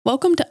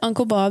Welcome to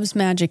Uncle Bob's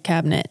Magic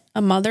Cabinet,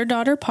 a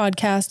mother-daughter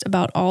podcast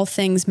about all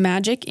things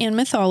magic and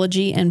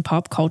mythology and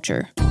pop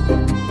culture.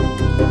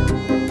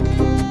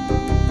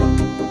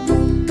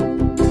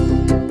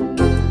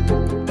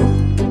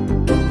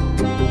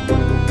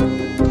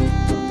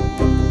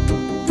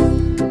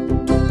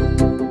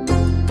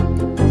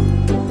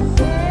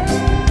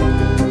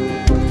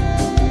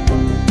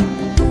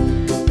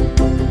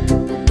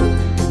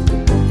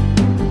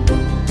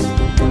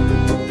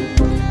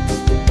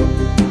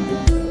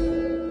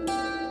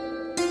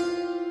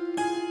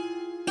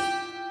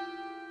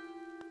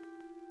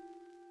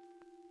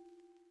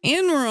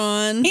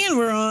 And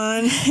we're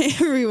on. Hey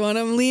everyone,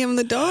 I'm Liam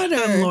the daughter.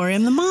 I'm Lori,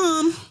 I'm the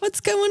mom.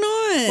 What's going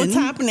on? What's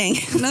happening?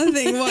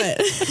 Nothing.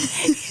 What?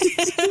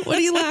 What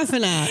are you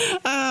laughing at?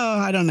 Oh,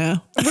 I don't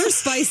know. We're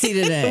spicy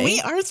today.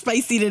 We are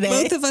spicy today.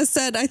 Both of us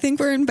said, I think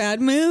we're in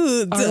bad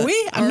moods. Are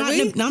we? I'm not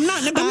in a bad mood. I'm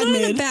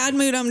not in a bad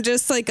mood. I'm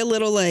just like a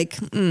little like,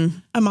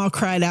 I'm all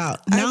cried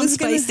out. Now I'm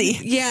spicy.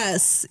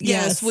 Yes.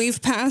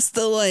 We've passed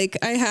the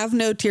I have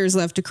no tears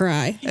left to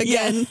cry.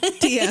 Again,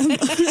 TM.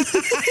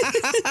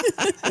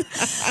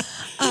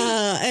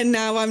 And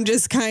now I'm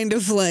just kind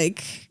of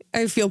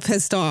I feel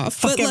pissed off.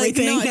 Fuck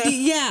everything. I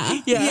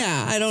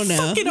don't know.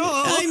 Fuck it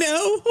all. I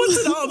know. What's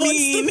it all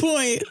mean? What's the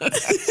point?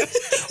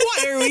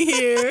 Why are we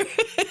here?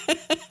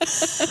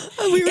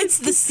 It's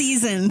the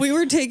season. We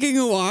were taking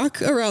a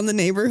walk around the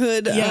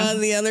neighborhood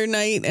the other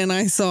night, and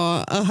I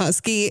saw a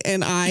husky,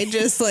 and I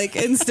just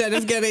instead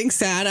of getting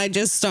sad, I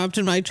just stopped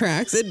in my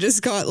tracks and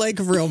just got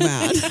real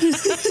mad.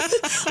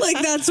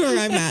 That's where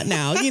I'm at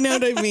now. You know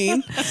what I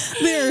mean?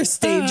 There are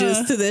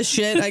stages to this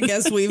shit. I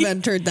guess we've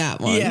entered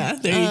that one. Yeah,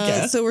 there you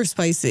go. So we're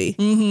spicy.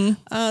 Mm-hmm.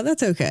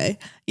 That's okay.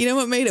 You know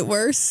what made it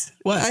worse?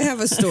 What? I have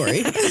a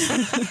story.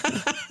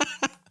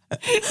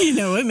 You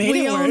know what made it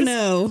worse? We all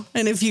know.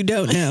 And if you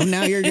don't know,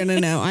 now you're going to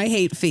know. I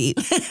hate feet.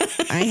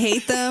 I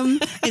hate them.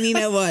 And you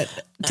know what?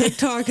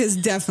 TikTok has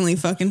definitely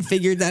fucking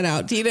figured that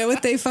out. Do you know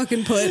what they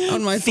fucking put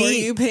on my For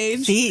You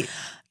page? Feet.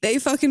 They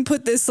fucking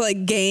put this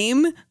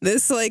game,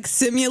 this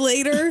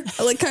simulator,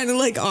 kind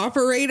of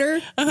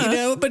operator, you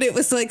know, but it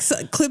was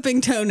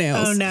clipping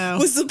toenails. Oh no.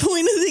 Was the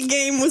point of the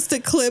game was to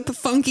clip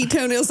funky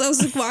toenails. I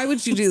was like, why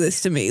would you do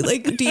this to me?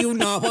 Do you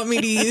not want me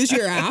to use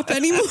your app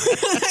anymore?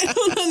 I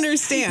don't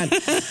understand.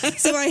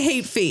 So I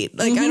hate feet.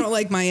 I don't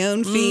like my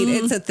own feet.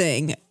 It's a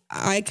thing.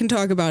 I can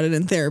talk about it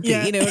in therapy.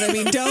 Yeah. You know what I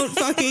mean? Don't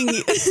fucking,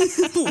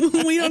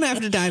 we don't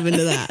have to dive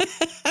into that.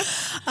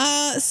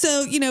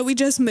 So, we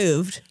just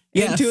moved.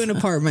 Yes. Into an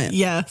apartment.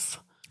 Yes.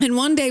 And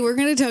one day we're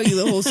going to tell you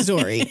the whole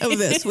story of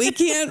this. We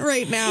can't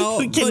right now,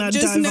 but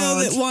just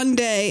know that one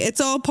day it's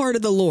all part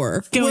of the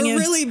lore. We're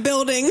really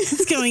building.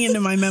 It's going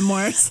into my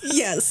memoirs.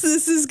 Yes,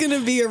 this is going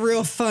to be a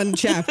real fun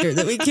chapter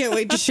that we can't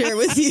wait to share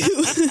with you.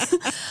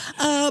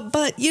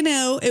 But,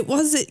 it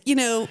wasn't,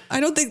 I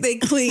don't think they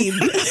cleaned.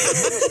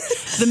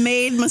 The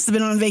maid must have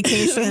been on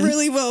vacation.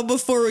 Really well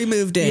before we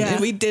moved in. Yeah.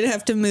 And we did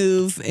have to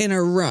move in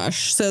a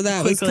rush. So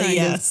that was kind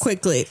of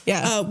quickly.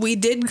 Yeah. We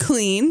did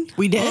clean.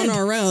 We did. On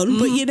our own. Mm-hmm.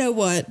 But you know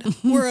what?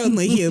 We're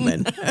only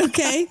human.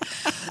 Okay.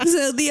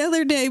 So the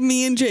other day,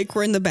 me and Jake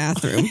were in the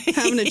bathroom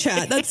having a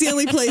chat. That's the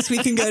only place we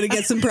can go to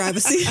get some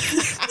privacy.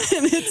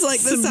 And it's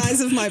the size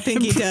of my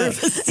pinky toe.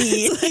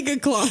 It's like a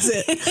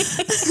closet.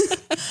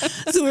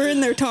 So we're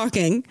in there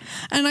talking,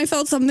 and I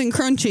felt something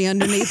crunchy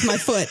underneath my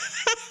foot.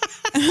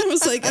 And I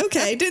was like,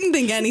 okay, didn't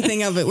think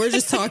anything of it. We're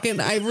just talking.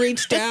 I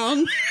reached down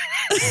and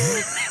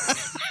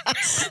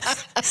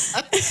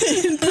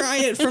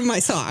pry it from my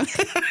sock.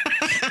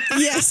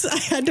 Yes, I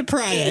had to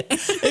pry it.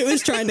 It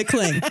was trying to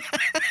cling.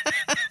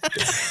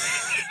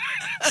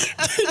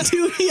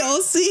 Do we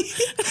all see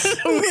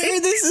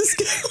where this is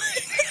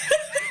going?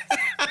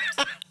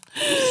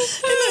 And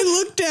I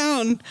look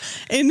down,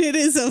 and it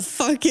is a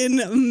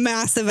fucking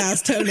massive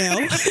ass toenail.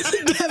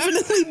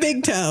 Definitely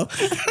big toe.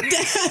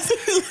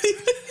 Definitely.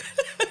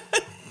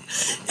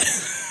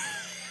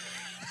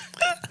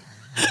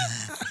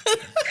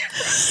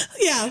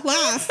 Yeah,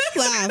 laugh,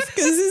 because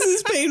this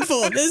is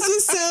painful. It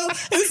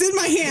was in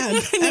my hand.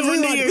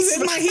 Everyone, it was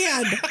in my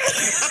hand.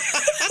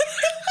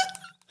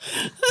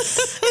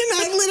 And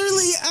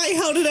I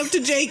held it up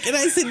to Jake, and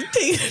I said,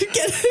 get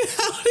it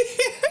out of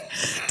here.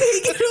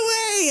 Take it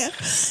away.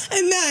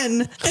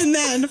 And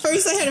then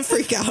first I had a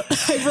freak out.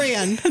 I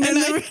ran. And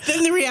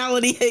then the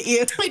reality hit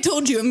you. I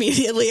told you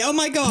immediately. Oh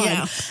my God.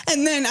 Yeah.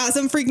 And then as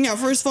I'm freaking out,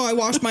 first of all, I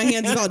washed my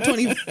hands about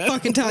 20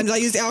 fucking times. I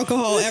used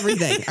alcohol,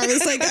 everything. I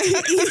was like,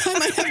 I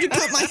might have to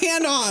cut my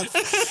hand off.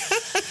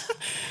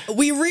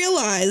 We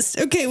realized,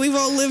 okay, we've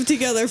all lived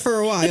together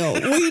for a while.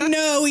 We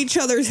know each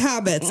other's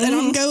habits. And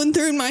I'm going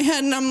through in my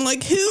head, and I'm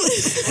like, who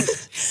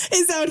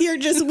is out here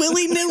just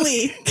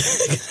willy-nilly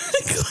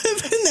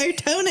clipping their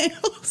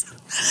toenails?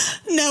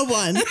 No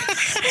one. And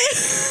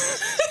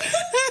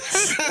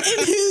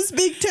whose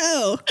big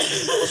toe?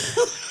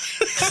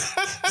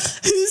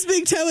 Whose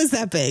big toe is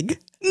that big?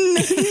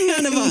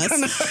 None of us.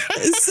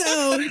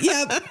 So,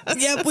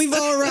 yep, we've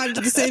all arrived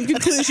at the same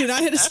conclusion.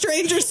 I had a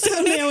stranger's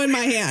toenail in my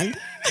hand.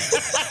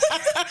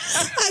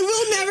 I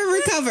will never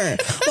recover.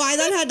 Why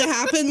that had to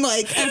happen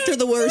like after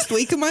the worst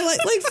week of my life?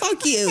 Like,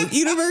 fuck you,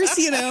 universe,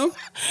 you know?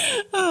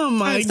 Oh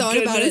my I've thought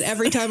about it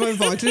every time I've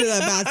walked into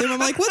that bathroom. I'm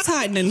like, what's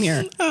hiding in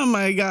here? Oh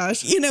my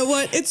gosh. You know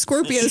what? It's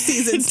Scorpio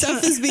season.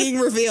 Stuff is being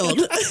revealed.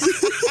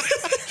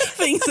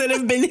 Things that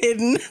have been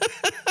hidden.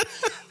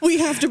 We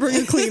have to bring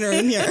a cleaner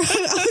in here.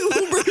 I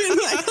will bring in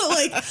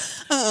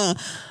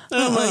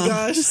Oh my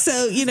gosh.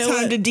 So, you know,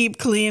 Time to deep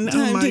clean.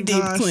 Time Oh my to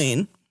deep gosh.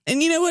 clean.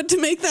 And you know what? To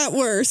make that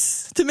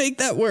worse,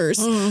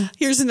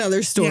 here's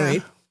another story.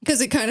 Yeah.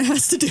 Because it kind of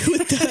has to do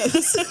with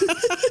those.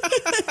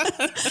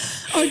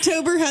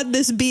 October had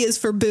this B is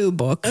for Boo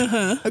book.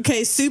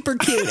 Okay, super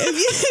cute.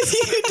 If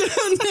you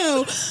don't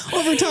know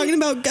what we're talking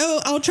about,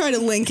 I'll try to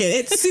link it.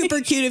 It's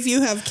super cute if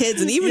you have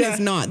kids. And even if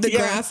not, the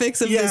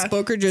graphics of this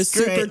book are just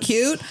super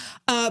cute.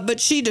 But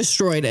she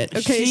destroyed it.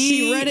 Okay,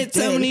 she read it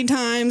so many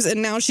times,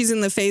 and now she's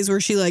in the phase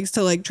where she likes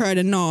to like try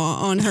to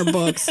gnaw on her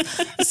books.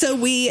 So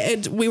we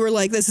were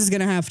like, this is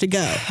gonna have to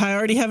go. I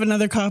already have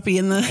another copy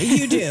in the.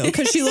 You do,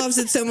 because she loves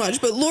it so much.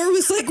 But Laura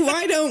was like,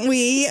 why don't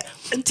we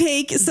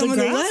take some of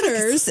the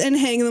letters and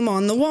hang them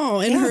on the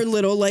wall in her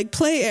little like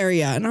play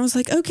area? And I was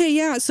like, okay,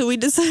 yeah. So we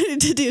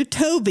decided to do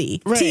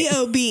Toby,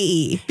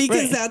 Tobe,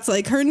 because that's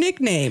like her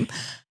nickname.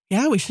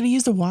 Yeah, we should have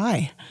used a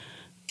Y.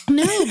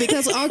 No,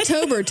 because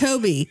October,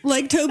 Toby,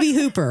 like Toby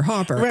Hopper.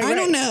 I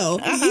don't know.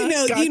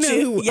 You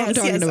know who I'm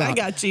talking about. I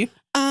got you.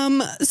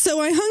 So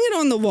I hung it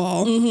on the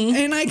wall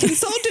and I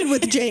consulted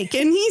with Jake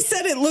and he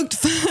said it looked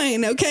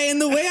fine. Okay.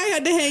 And the way I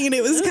had to hang it,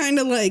 it was kind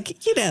of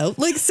like, you know,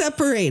 like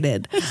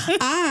separated.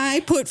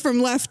 I put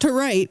from left to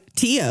right,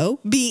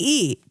 Tobe.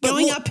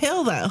 Going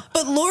uphill though.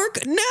 But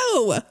Lork,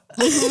 no.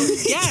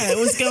 Yeah, it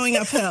was going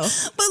uphill.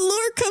 But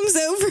Lork comes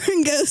over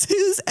and goes,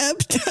 who's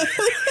Epto?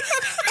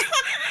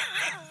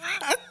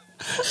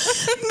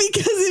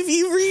 Because if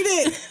you read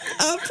it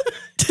up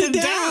to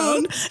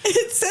down,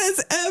 it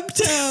says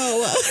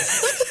Epto.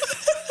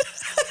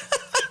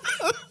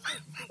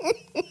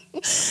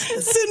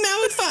 So now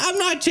it's fine. I'm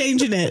not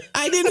changing it.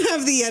 I didn't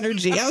have the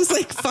energy. I was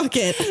like, fuck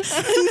it.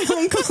 And now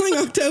I'm calling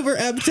October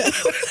Epto.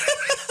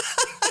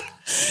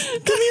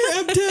 Come here,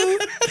 Epto.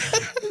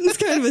 It's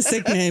kind of a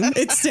sick name.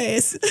 It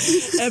stays.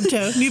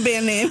 Epto, new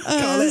band name.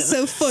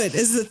 So foot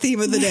is the theme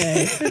of the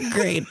day.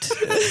 Great.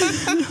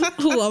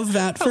 Love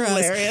that for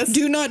Hilarious. us.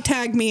 Do not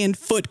tag me in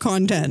foot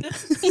content.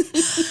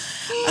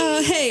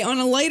 Hey, on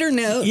a lighter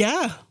note,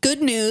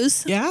 good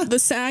news. Yeah. The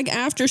SAG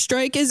after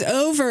strike is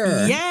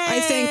over. Yay. I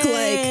think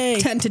like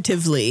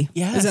tentatively.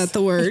 Yes. Is that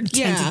the word?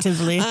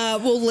 Tentatively. Yeah.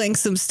 We'll link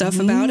some stuff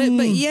about it,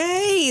 but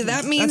yay.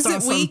 That means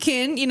That's that we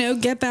can,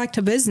 get back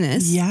to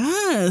business.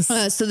 Yes.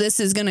 So this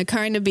is going to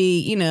kind of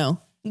be,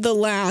 the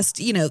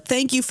last,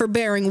 thank you for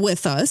bearing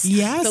with us.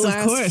 Yes, the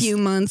last few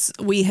months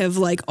we have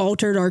like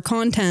altered our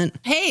content.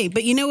 Hey,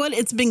 but you know what?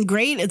 It's been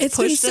great. It's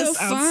pushed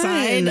us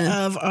outside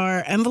of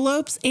our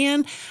envelopes,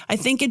 and I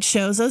think it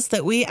shows us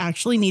that we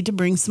actually need to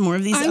bring some more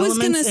of these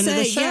elements into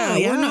the show.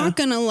 We're not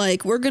gonna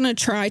we're gonna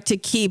try to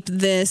keep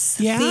this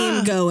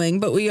theme going,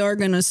 but we are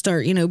gonna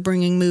start,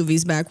 bringing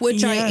movies back,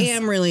 which I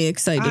am really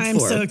excited I'm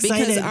for. so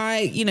excited.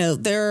 Because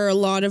there are a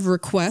lot of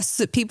requests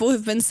that people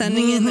have been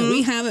sending in that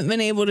we haven't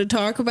been able to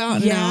talk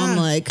about. Now I'm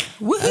like,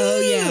 woohoo!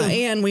 Oh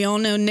yeah, and we all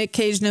know Nick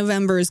Cage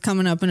November is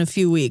coming up in a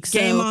few weeks.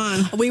 Game so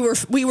on. We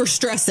were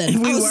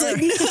stressing. I was like,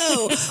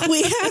 no,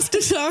 we have to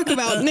talk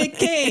about Nick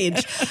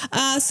Cage.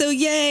 So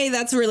yay,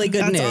 that's really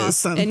good news.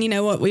 Awesome. And you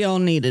know what? We all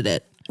needed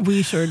it.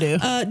 We sure do.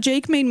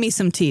 Jake made me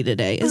some tea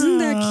today. Isn't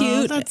that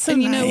cute? That's so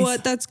and you know nice.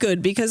 what? That's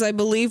good because I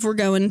believe we're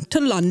going to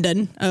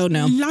London. Oh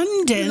no.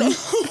 London.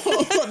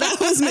 That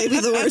was maybe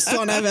the worst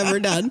one I've ever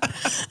done.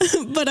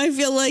 But I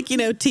feel like,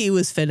 tea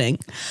was fitting.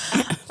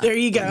 There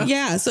you go.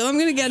 Yeah, so I'm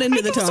going to get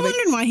into the topic. I was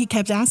wondering why he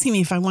kept asking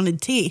me if I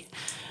wanted tea.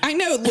 I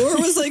know. Laura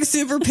was like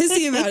super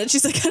pissy about it.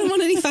 She's like, I don't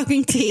want any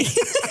fucking tea.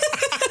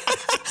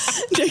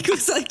 Jake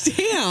was like,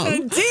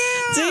 damn.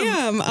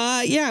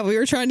 Yeah, we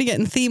were trying to get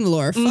in theme,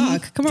 Laura.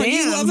 Fuck. Come on,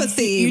 you love a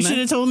theme. You should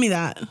have told me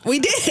that. We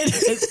did.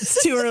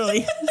 It's too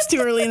early. It's too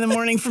early in the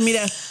morning for me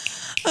to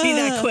be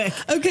that quick.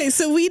 Okay,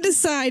 so we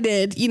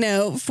decided,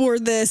 for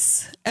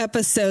this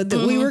episode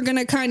that we were going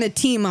to kind of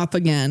team up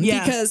again.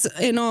 Yeah. Because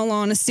in all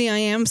honesty, I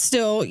am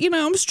still,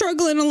 I'm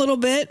struggling a little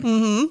bit.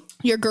 Mm-hmm.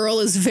 Your girl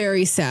is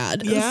very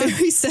sad. Yeah.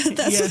 Very sad.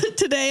 That's what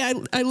today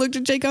I looked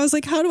at Jake. I was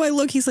like, how do I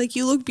look? He's like,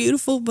 you look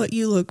beautiful, but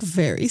you look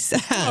very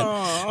sad.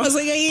 Aww. I was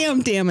like, I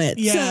am, damn it.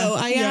 Yeah. So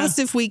I asked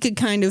if we could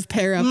kind of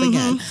pair up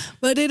again,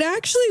 but it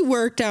actually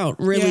worked out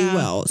really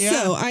well. Yeah.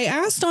 So I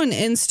asked on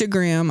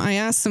Instagram, I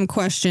asked some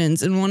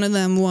questions, and one of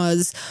them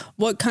was,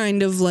 what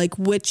kind of like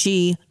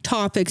witchy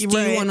topics do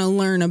you want to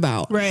learn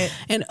about? Right.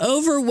 And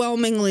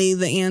overwhelmingly,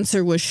 the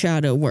answer was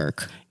shadow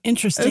work.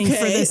 Interesting for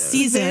this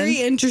season. Very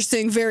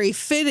interesting, very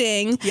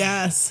fitting.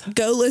 Yes.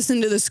 Go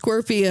listen to the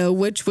Scorpio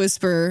Witch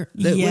Whisper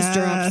that was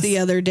dropped the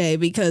other day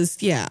because,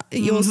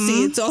 you'll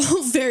see it's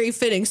all very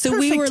fitting. So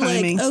we were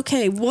timing. Like,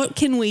 okay, what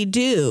can we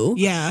do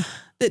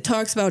that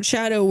talks about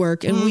shadow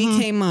work? And we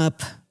came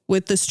up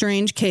with the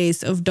strange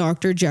case of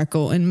Dr.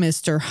 Jekyll and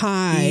Mr.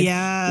 Hyde.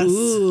 Yes.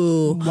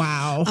 Ooh.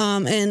 Wow.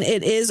 And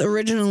it is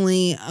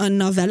originally a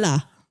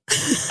novella.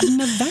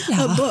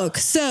 A book.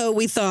 So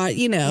we thought,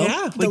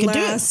 the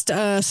last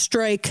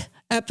strike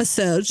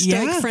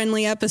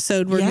friendly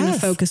episode, we're going to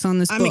focus on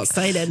this book. I'm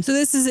excited. So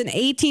this is an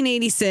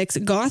 1886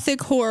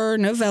 Gothic horror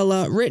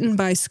novella written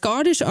by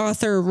Scottish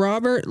author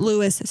Robert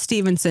Louis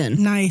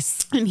Stevenson.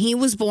 Nice. And he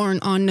was born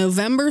on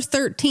November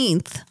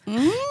 13th,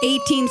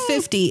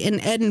 1850 in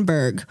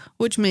Edinburgh,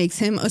 which makes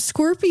him a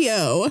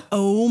Scorpio.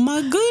 Oh my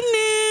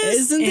goodness.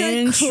 Isn't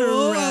that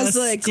cool? I was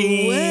like,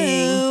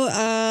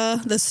 whoa,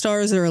 the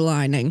stars are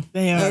aligning.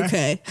 They are.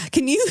 Okay.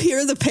 Can you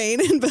hear the pain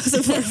in both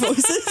of our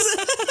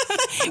voices?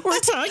 We're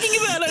talking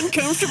about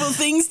uncomfortable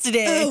things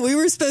today. Oh, we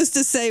were supposed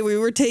to say we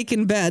were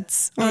taking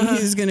bets on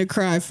who's going to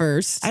cry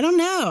first. I don't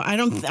know.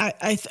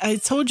 I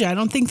told you, I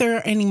don't think there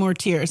are any more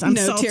tears. I'm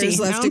salty. Tears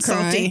left to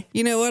cry. Salty.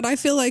 You know what? I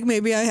feel like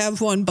maybe I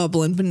have one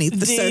bubbling beneath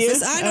the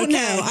surface. I don't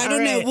know. I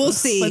don't know. We'll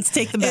see. Let's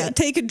take the bet.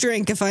 Take a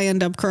drink if I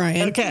end up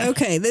crying.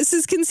 Okay. This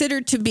is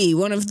considered to be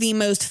one of the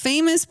most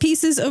famous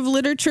pieces of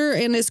literature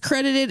and is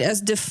credited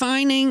as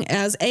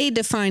a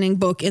defining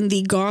book in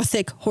the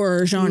Gothic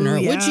horror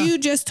genre, which you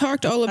just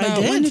talked all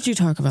about. When did you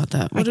talk about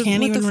that? I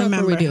can't even remember.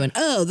 What were we doing?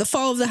 Oh, The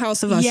Fall of the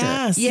House of Usher.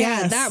 Yes.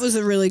 That was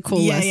a really cool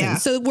lesson. Yeah.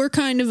 So we're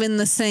kind of in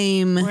the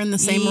same... We're in the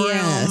same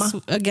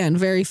realm. Again,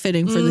 very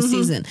fitting for the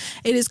season.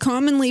 It is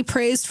commonly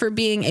praised for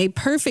being a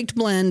perfect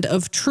blend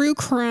of true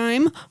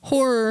crime,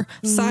 horror,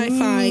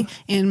 sci-fi,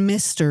 and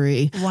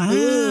mystery. Wow.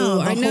 Ooh,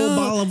 I know, whole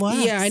ball of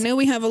wax. Yeah, I know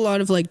we have a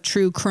lot of like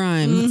true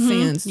crime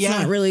fans. It's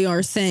not really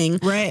our thing.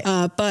 Right.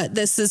 But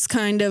this is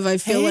kind of, I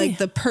feel like,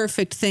 the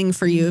perfect thing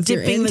for you if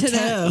you're into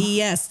that.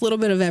 Yes, a little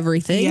bit of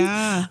everything.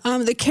 Yeah.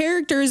 The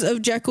characters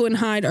of Jekyll and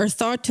Hyde are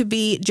thought to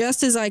be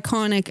just as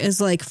iconic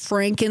as like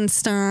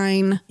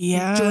Frankenstein,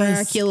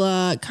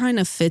 Dracula. Kind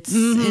of fits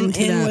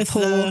into that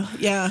pool.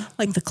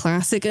 Like the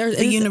classic.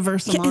 The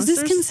Universal monsters.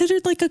 Is this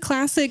considered like a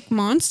classic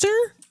monster?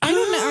 I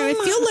don't know. I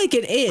feel like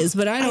it is,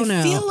 but I don't know.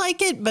 I feel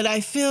like it, but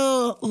I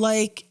feel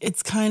like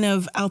it's kind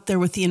of out there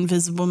with the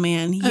Invisible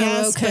Man.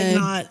 Yes, but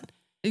not...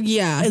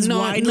 Yeah,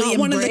 not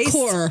one of the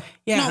core.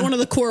 Yeah. Not one of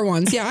the core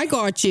ones. Yeah, I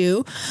got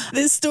you.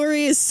 This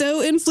story is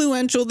so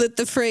influential that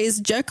the phrase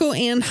Jekyll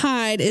and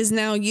Hyde is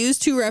now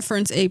used to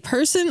reference a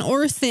person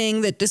or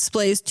thing that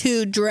displays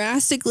two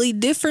drastically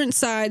different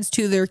sides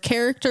to their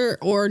character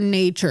or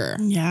nature.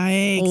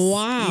 Yikes.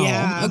 Wow.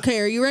 Yeah.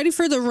 Okay, are you ready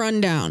for the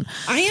rundown?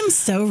 I am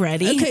so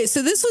ready. Okay,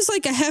 so this was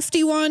like a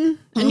hefty one,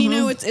 and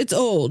it's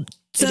old.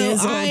 So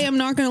I am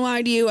not going to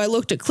lie to you. I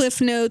looked at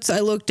Cliff Notes. I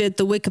looked at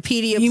the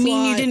Wikipedia plot. You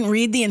mean you didn't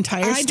read the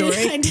entire story?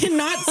 I did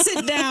not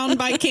sit down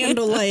by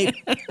candlelight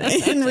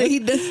and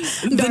read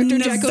Dr.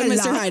 Jekyll and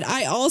Mr. Hyde.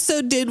 I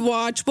also did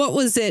watch, what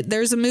was it?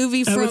 There's a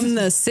movie from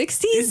the 60s?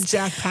 It's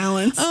Jack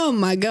Palance. Oh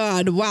my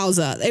God.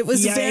 Wowza. It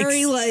was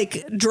very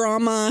like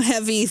drama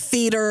heavy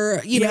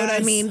theater. You know what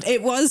I mean?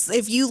 It was,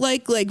 if you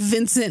like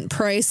Vincent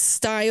Price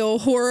style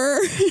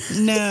horror.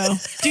 No,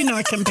 do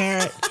not compare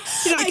it.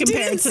 Do not compare it to that.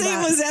 I didn't say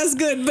it was as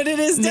good, but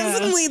it is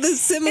definitely the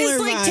similar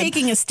It's like vibe.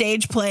 taking a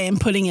stage play and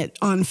putting it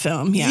on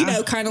film. Yeah. You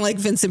know, kind of like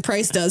Vincent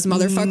Price does,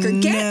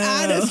 motherfucker. Get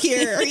out of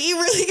here. Are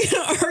you really going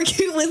to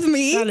argue with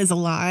me? That is a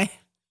lie.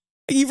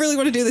 You really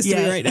want to do this to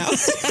me right now?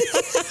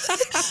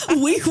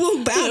 We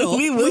will battle.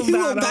 We will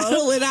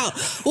battle it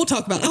out. We'll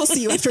talk about it. I'll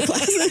see you after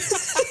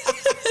class.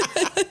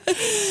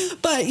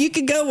 But you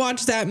can go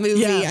watch that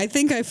movie. Yeah. I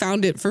think I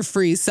found it for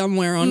free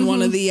somewhere on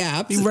one of the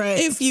apps. Right.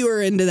 If you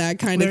are into that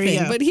kind of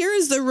thing. But here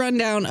is the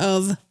rundown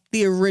of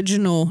the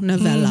original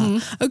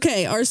novella.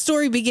 Okay, our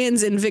story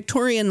begins in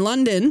Victorian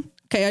London.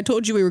 Okay, I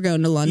told you we were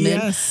going to London.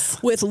 Yes.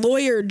 With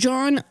lawyer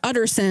John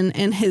Utterson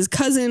and his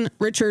cousin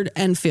Richard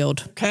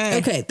Enfield.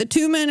 Okay, the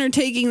two men are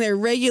taking their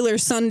regular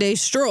Sunday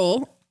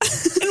stroll.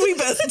 And we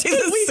both do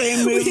the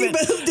same movement. We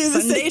both do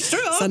the Sunday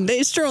stroll.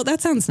 Sunday stroll. That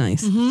sounds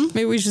nice.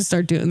 Maybe we should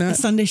start doing that. A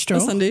Sunday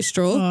stroll. A Sunday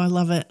stroll. Oh, I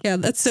love it. Yeah,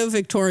 that's so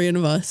Victorian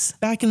of us.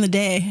 Back in the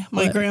day,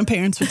 my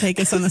grandparents would take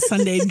us on a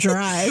Sunday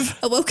drive.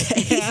 Oh,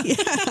 okay. Yeah.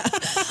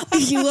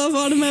 You love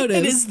automotive.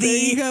 It is there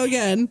you go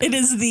again. It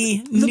is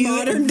the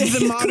modern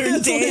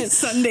day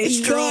Sunday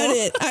stroll. Got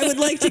it. I would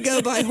like to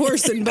go by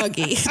horse and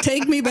buggy.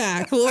 Take me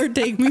back. Lord,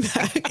 take me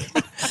back.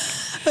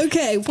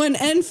 Okay, when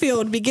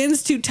Enfield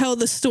begins to tell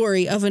the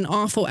story of an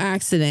awful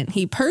accident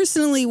he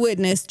personally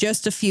witnessed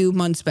just a few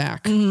months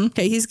back.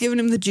 Okay, he's giving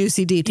him the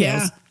juicy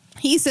details. Yeah.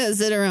 He says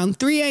that around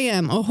 3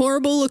 a.m., a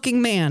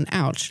horrible-looking man,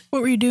 ouch.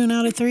 What were you doing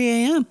out at 3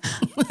 a.m.?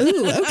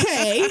 Ooh,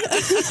 okay.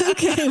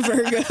 Okay,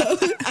 Virgo.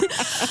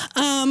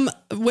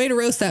 Way to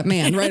roast that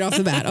man right off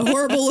the bat. A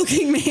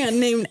horrible-looking man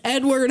named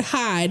Edward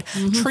Hyde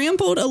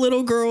trampled a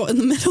little girl in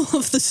the middle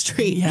of the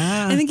street.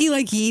 Yeah. I think he,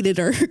 yeeted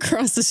her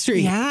across the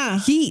street. Yeah.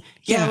 Yeet.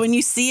 Yeah, when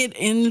you see it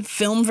in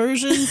film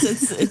versions,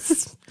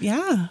 it's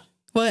yeah.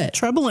 What?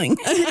 Troubling.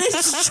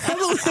 It's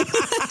troubling.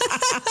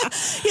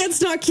 Yeah,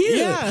 it's not cute.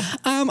 Yeah.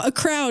 A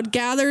crowd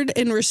gathered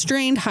and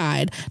restrained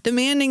Hyde,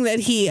 demanding that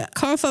he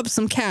cough up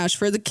some cash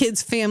for the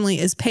kid's family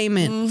as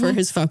payment for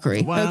his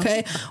fuckery. Wow.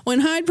 Okay.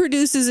 When Hyde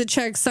produces a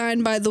check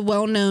signed by the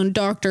well-known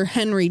Dr.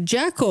 Henry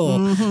Jekyll,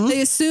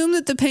 they assume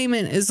that the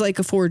payment is like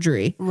a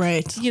forgery.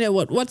 Right. You know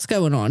what's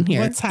going on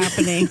here? What's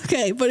happening?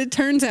 Okay, but it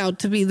turns out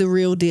to be the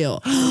real deal.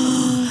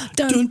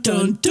 Dun,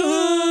 dun,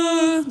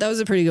 dun. That was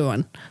a pretty good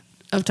one.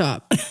 Up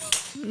top.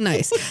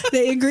 Nice.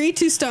 They agree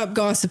to stop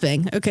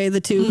gossiping. Okay,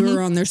 the two who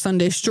are on their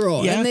Sunday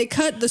stroll. Yeah. And they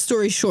cut the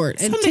story short.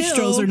 Sunday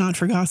strolls are not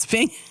for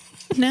gossiping.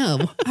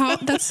 No,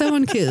 that's so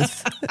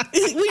uncouth.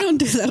 We don't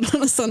do that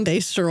on a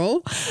Sunday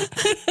stroll.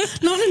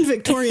 Not in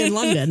Victorian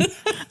London.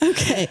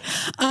 Okay.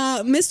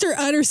 Mr.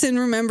 Utterson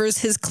remembers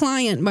his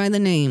client by the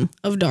name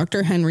of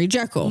Dr. Henry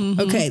Jekyll.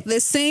 Okay.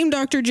 This same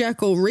Dr.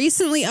 Jekyll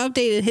recently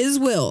updated his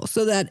will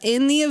so that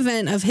in the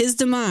event of his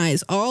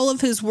demise, all of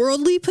his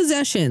worldly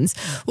possessions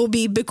will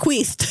be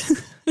bequeathed.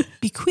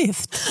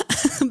 Bequeathed.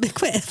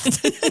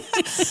 Bequeathed.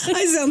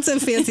 I sound so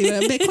fancy,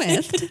 but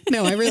bequeathed.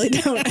 No, I really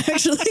don't,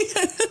 actually.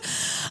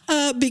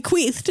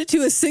 Bequeathed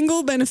to a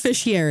single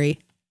beneficiary,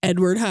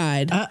 Edward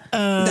Hyde. That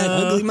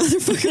ugly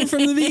motherfucker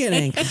from the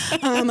beginning.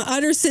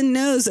 Utterson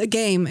knows a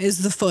game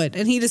is the foot,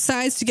 and he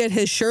decides to get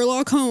his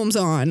Sherlock Holmes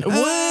on.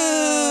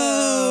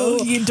 Whoa!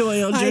 You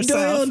doiled yourself.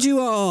 I doiled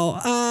you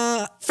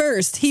all.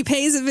 First, he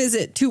pays a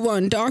visit to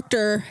one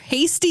Dr.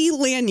 Hasty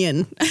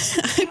Lanyon.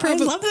 I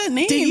love that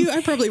name. Do you?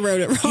 I probably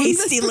wrote it wrong.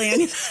 Hasty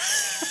Lanyon.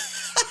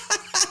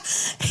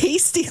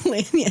 Hasty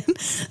Lanyon.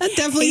 That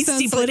definitely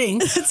Hasty sounds pudding.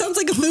 Like, that sounds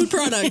like a food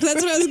product.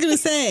 That's what I was going to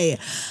say.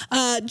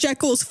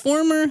 Jekyll's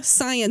former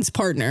science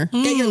partner.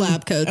 Get your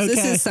lab coats. Okay.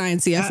 This is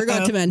sciencey. I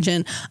forgot to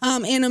mention.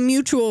 And a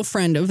mutual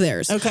friend of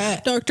theirs.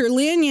 Okay. Dr.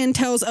 Lanyon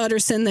tells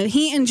Utterson that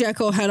he and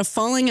Jekyll had a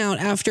falling out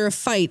after a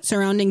fight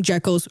surrounding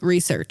Jekyll's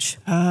research.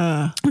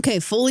 Okay,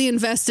 fully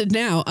invested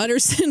now.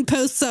 Utterson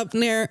posts up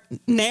near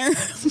Ne'er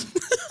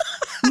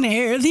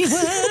thee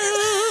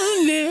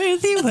well, ne'er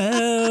thee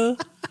well.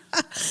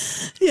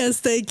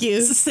 Yes, thank you.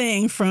 It's a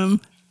saying from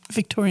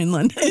Victorian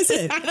London. Is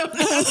it? I don't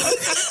know.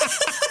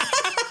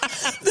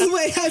 The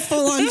way I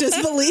full on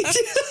just believed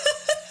you.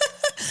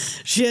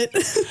 Shit.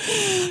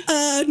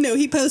 No,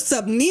 he posts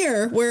up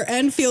near where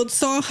Enfield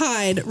saw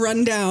Hyde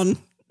run down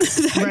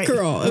that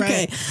girl. Okay.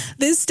 Right.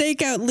 This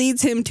stakeout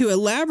leads him to a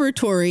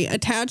laboratory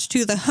attached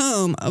to the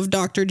home of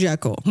Dr.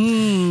 Jekyll.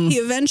 He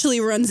eventually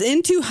runs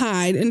into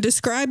Hyde and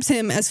describes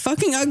him as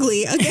fucking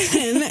ugly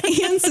again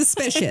and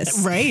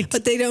suspicious. Right.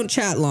 But they don't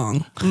chat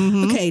long.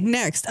 Okay,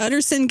 next,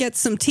 Utterson gets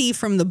some tea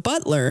from the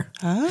butler.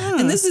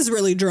 And this is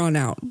really drawn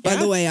out. By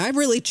the way, I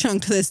really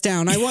chunked this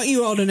down. I want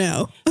you all to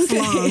know.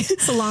 Okay.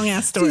 It's a long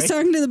ass story. He's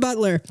talking to the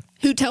butler,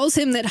 who tells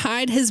him that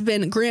Hyde has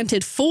been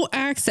granted full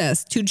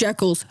access to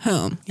Jekyll's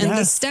home. And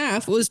the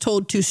staff was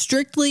told to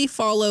strictly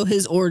follow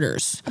his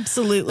orders.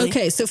 Absolutely.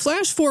 Okay, so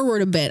flash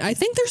forward a bit. I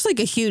think there's like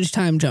a huge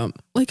time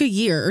jump, like a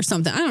year or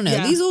something. I don't know.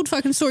 Yeah. These old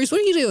fucking stories,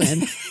 what are you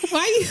doing?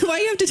 Why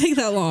you have to take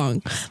that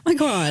long? My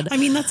God. I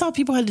mean, that's all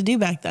people had to do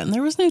back then.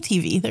 There was no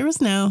TV. There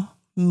was no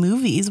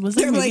movies. Was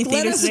there? They're like,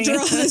 let us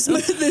draw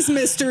this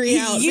mystery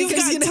out. You've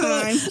because, got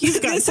time.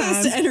 You've got this time.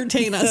 Has to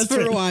entertain us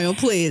for a while,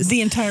 please.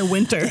 The entire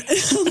winter.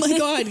 Oh my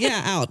God.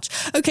 Yeah. Ouch.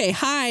 Okay.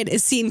 Hyde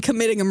is seen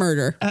committing a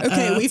murder.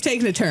 Okay. We've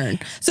taken a turn.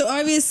 So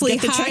obviously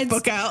Get the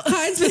checkbook out.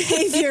 Hyde's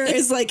behavior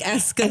is like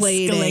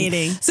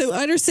escalating. So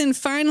Utterson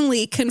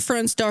finally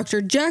confronts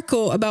Dr.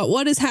 Jekyll about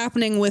what is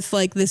happening with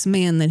like this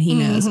man that he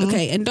knows.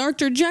 Okay. And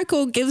Dr.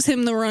 Jekyll gives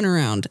him the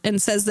runaround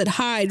and says that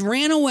Hyde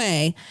ran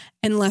away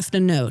and left a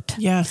note.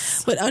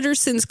 Yes. But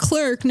Utterson's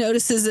clerk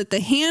notices that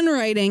the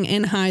handwriting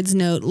in Hyde's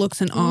note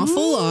looks an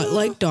awful lot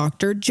like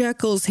Dr.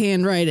 Jekyll's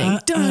handwriting.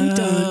 Dun,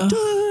 dun,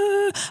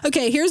 dun.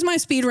 Okay, here's my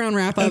speed round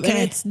wrap up, and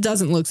it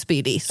doesn't look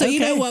speedy. So you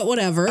know what,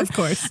 whatever. Of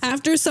course.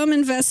 After some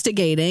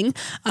investigating,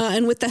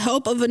 and with the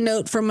help of a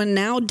note from a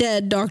now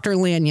dead Dr.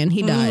 Lanyon,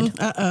 he died.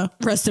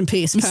 Rest in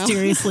peace, pal.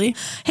 Mysteriously.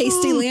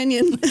 Hasty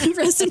Lanyon.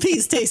 Rest in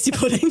peace, tasty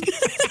pudding.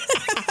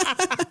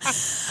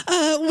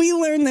 We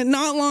learned that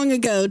not long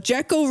ago,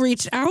 Jekyll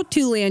reached out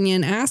to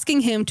Lanyon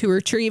asking him to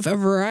retrieve a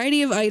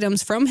variety of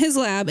items from his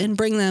lab and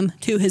bring them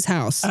to his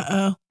house.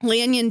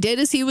 Lanyon did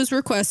as he was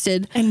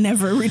requested. And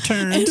never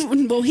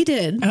returned. Well, he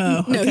did.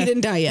 Oh, no, he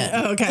didn't die yet.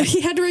 Oh, okay.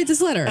 He had to write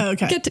this letter. Oh,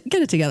 okay. Get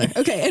it together.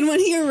 Okay. And when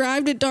he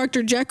arrived at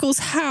Dr. Jekyll's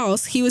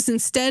house, he was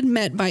instead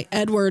met by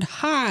Edward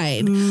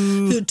Hyde,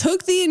 who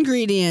took the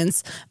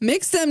ingredients,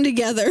 mixed them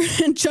together,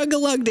 and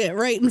chug-a-lugged it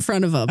right in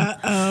front of him.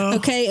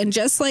 Okay. And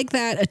just like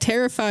that, a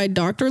terrified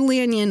Dr.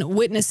 Lanyon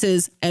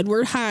witnesses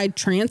Edward Hyde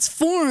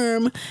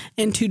transform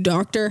into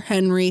Dr.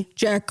 Henry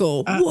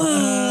Jekyll.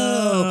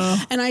 Whoa.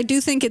 And I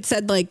do think it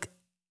said like,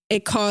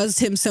 it caused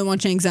him so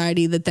much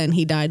anxiety that then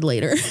he died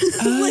later.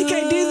 Like,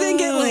 I do think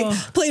it like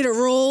played a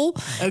role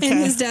in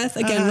his death.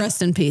 Again,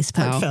 rest in peace,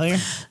 pal. Heart failure.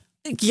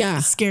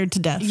 scared to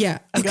death. Yeah.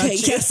 Okay.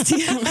 Yes.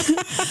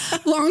 Yeah.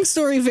 Long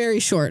story very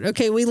short.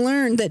 Okay. We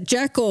learned that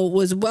Jekyll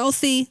was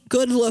wealthy,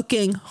 good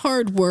looking,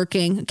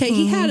 hardworking. Okay.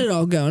 He had it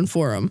all going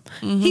for him.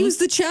 He was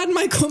the Chad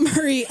Michael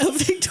Murray of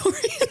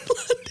Victorian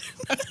London.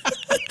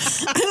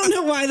 I don't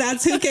know why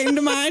that's who came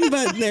to mind,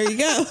 but there you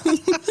go.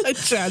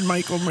 Chad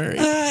Michael Murray.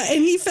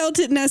 And he felt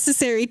it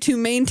necessary to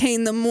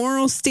maintain the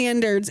moral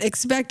standards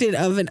expected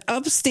of an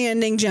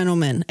upstanding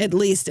gentleman, at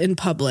least in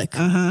public.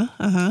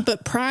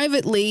 But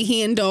privately,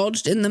 he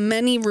indulged in the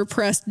many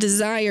repressed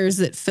desires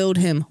that filled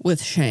him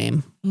with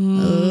shame.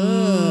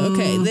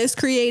 Okay, this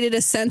created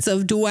a sense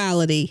of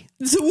duality.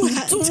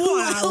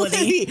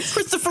 Duality.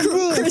 Christopher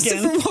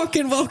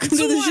Walken, welcome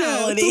to the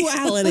show.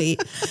 Duality.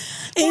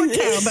 More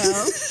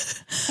cowbell.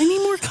 I need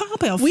more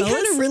cowbell, We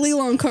had a really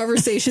long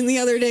conversation the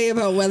other day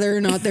about whether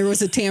or not there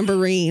was a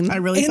tambourine. I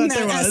really thought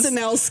there was. In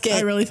that SNL skit.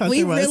 I really thought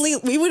there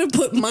was. We would have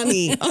put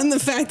money on the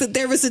fact that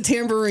there was a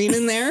tambourine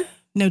in there.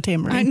 No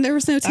tambourine. There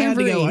was no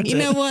tambourine. I had to go watch you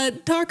know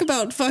what? Talk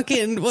about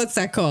fucking, what's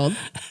that called?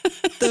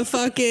 The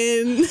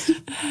fucking...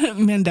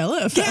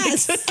 Mandela effect.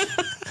 Yes.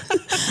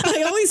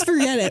 I always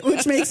forget it,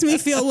 which makes me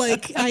feel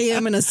like I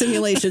am in a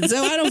simulation.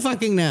 So I don't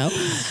fucking know.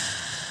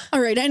 All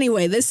right.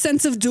 Anyway, this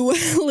sense of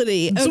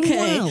duality.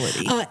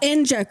 Okay.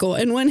 In Jekyll.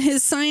 And when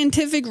his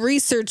scientific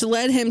research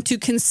led him to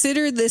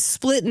consider this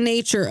split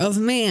nature of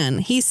man,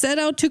 he set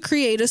out to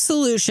create a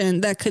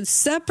solution that could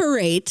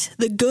separate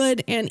the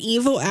good and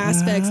evil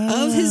aspects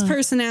of his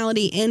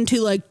personality into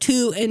like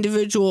two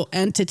individual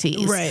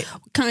entities. Right.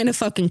 Kind of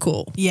fucking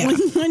cool. Yeah.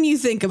 When you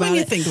think about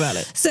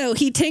it. So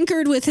he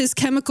tinkered with his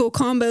chemical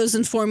combos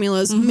and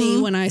formulas.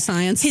 Me when I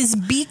science. His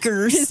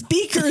beakers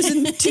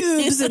and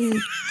tubes and...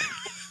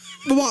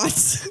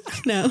 Watts.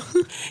 No.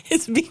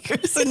 His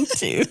beakers and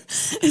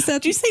tubes.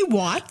 Did you say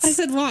watts? I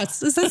said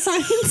watts. Is that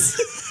science?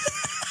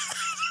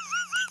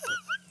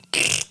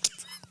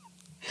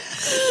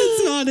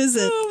 It's not, is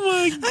it? Oh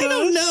my god! I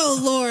don't know,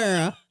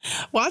 Laura.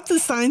 Watts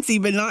is sciencey,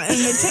 but not in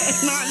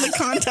the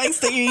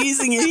context that you're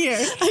using it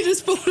here. I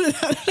just pulled it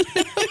out.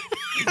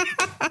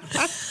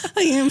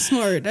 I am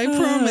smart. I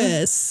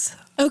promise.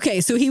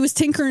 Okay, so he was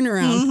tinkering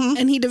around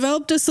and he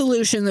developed a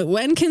solution that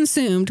when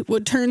consumed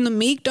would turn the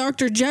meek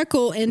Dr.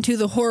 Jekyll into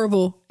the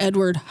horrible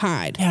Edward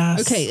Hyde.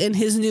 Yes. Okay, in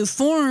his new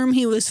form,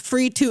 he was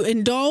free to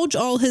indulge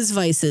all his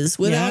vices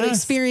without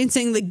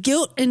experiencing the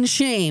guilt and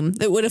shame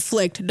that would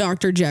afflict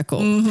Dr. Jekyll.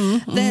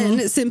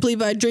 Then, simply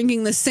by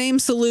drinking the same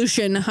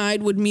solution,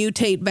 Hyde would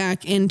mutate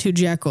back into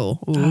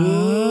Jekyll. Ooh,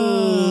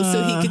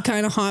 so he could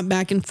kind of haunt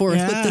back and forth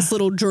with this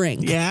little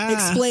drink. Yeah.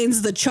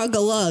 Explains the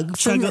chug-a-lug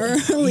from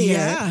earlier.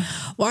 Yeah.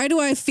 Why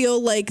do I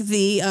feel like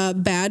the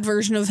bad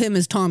version of him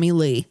is Tommy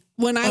Lee?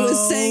 When I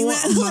was saying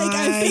that, like,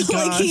 I feel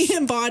like he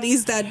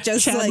embodies that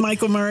just Chad like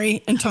Michael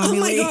Murray and Tommy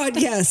Lee. Oh my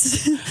God,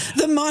 yes.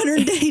 The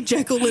modern day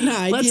Jekyll and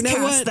Hyde. Let's you know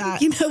cast what?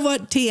 that. You know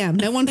what?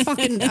 TM. No one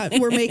fucking,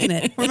 we're making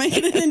it. We're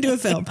making it into a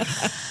film.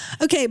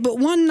 Okay, but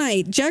one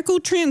night,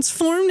 Jekyll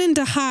transformed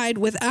into Hyde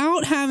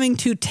without having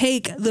to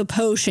take the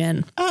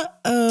potion.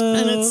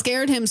 And it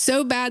scared him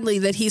so badly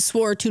that he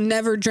swore to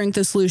never drink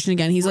the solution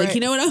again. He's like,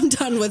 you know what? I'm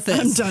done with this.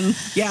 I'm done.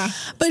 Yeah.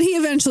 But he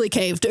eventually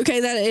caved.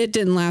 Okay, that it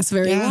didn't last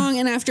very long.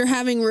 And after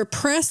having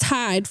repressed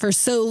Hyde for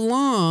so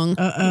long,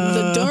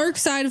 the dark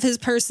side of his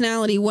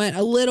personality went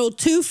a little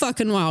too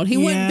fucking wild. He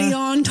went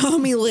beyond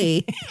Tommy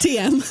Lee.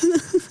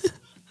 TM.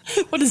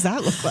 What does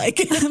that look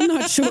like? I'm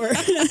not sure.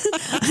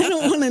 I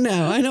don't want to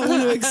know. I don't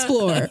want to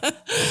explore.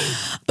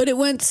 But it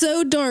went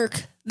so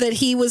dark that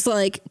he was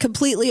like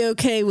completely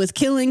okay with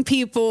killing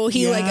people.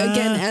 He like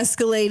again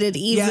escalated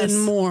even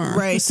more.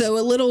 Right. So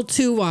a little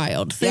too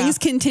wild. Things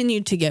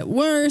continued to get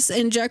worse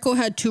and Jekyll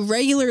had to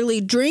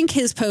regularly drink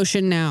his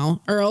potion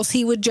now or else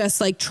he would just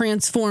like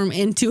transform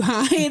into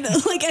Hyde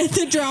like at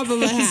the drop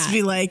of a hat. Just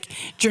be like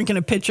drinking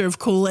a pitcher of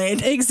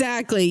Kool-Aid.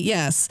 Exactly.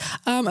 Yes.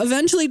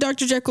 Eventually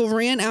Dr. Jekyll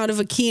ran out of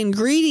a key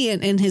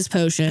ingredient in his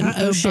potion.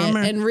 Bummer.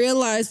 And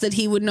realized that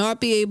he would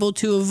not be able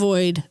to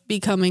avoid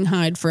becoming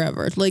Hyde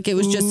forever. Like it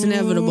was just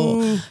inevitable.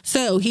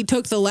 So he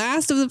took the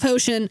last of the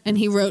potion and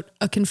he wrote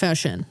a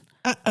confession.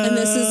 And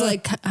this is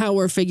like how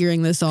we're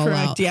figuring this all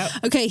out. Yep.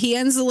 Okay, he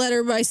ends the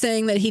letter by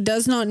saying that he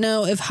does not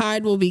know if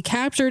Hyde will be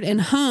captured and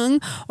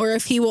hung or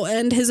if he will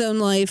end his own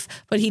life,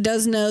 but he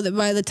does know that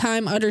by the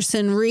time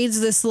Utterson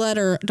reads this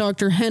letter,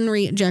 Dr.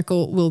 Henry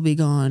Jekyll will be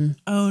gone.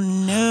 Oh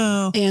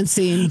no. And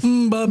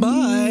scene.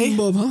 Bye-bye.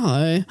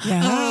 Bye-bye.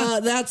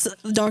 Yeah. That's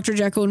Dr.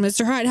 Jekyll and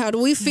Mr. Hyde. How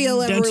do we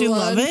feel, everyone? Don't you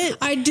love it?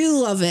 I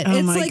do love it. Oh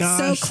it's my like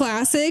gosh. so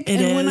classic.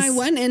 It and when is. I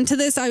went into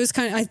this, I was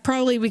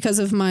probably because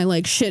of my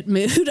like shit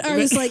mood, I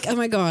was like, oh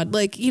my God,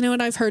 like, you know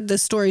what? I've heard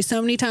this story so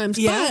many times,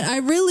 but I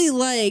really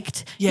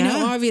liked, you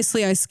know,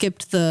 obviously I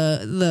skipped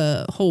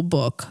the whole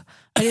book.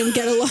 I didn't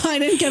get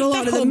a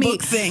lot of the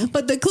meat thing.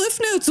 But the Cliff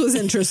Notes was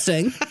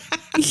interesting.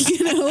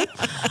 You know,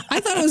 I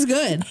thought it was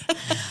good.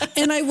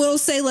 And I will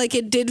say, like,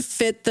 it did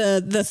fit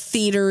the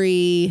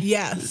theatery.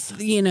 Yes.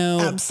 You know.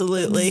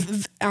 Absolutely.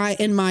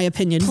 In my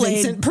opinion,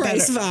 Vincent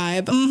Price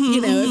vibe. Mm-hmm,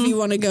 you know, if you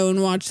want to go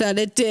and watch that,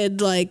 it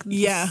did, like,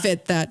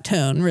 fit that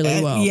tone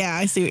really well. Yeah,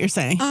 I see what you're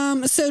saying.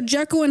 So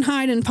Jekyll and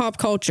Hyde in pop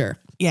culture.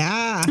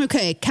 Yeah.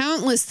 Okay.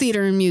 Countless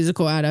theater and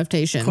musical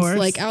adaptations,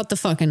 like out the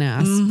fucking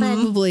ass,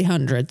 probably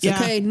hundreds. Yeah.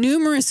 Okay.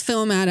 Numerous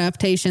film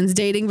adaptations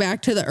dating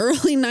back to the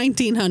early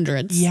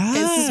 1900s. Yes.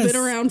 This has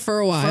been around for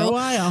a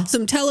while.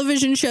 Some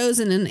television shows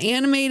and an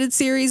animated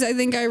series, I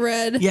think I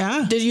read.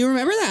 Yeah. Did you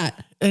remember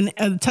that?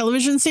 A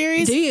television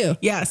series? Do you?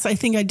 Yes, I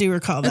think I do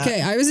recall that.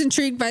 Okay, I was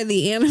intrigued by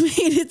the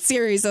animated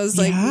series. I was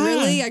like,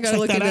 really? I gotta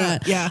look into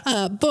that.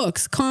 Yeah.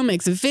 Books,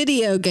 comics,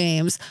 video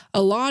games,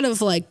 a lot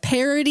of like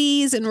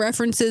parodies and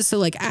references to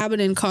like Abbott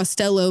and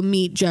Costello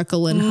meet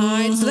Jekyll and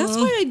Hyde. So that's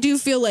why I do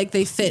feel like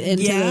they fit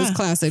into those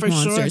classic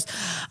monsters.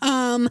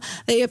 Sure.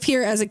 They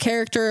appear as a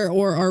character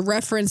or are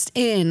referenced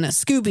in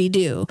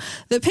Scooby-Doo,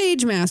 The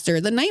Page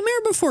Master, The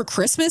Nightmare Before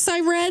Christmas,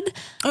 I read.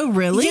 Oh,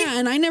 really? Yeah,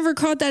 and I never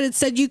caught that. It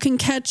said you can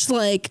catch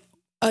like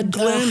a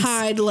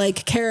Hyde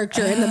like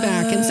character in the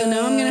back, and so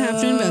now I'm gonna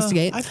have to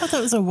investigate. I thought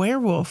that was a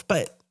werewolf,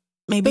 but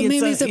maybe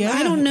it's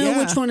I don't know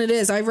which one it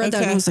is. I read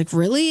that and I was like,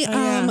 really?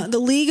 The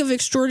League of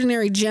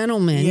Extraordinary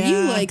Gentlemen.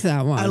 You like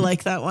that one? I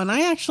like that one.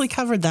 I actually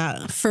covered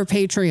that for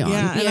Patreon.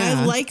 Yeah, and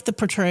I like the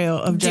portrayal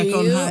of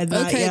Jekyll and Hyde.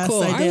 Okay,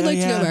 cool. I would like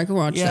to go back and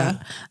watch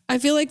that. I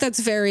feel like that's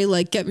very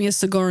like get me a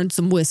cigar and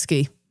some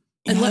whiskey.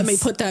 And let me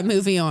put that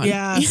movie on.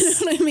 Yes.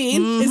 You know what I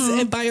mean?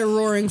 It's by a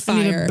roaring fire.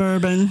 I need a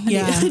bourbon.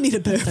 I need a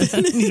bourbon.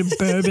 I need a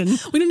bourbon.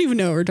 We don't even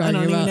know what we're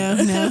talking about. I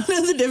don't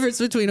know the difference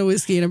between a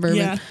whiskey and a bourbon.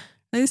 Yeah. Are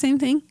they the same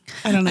thing?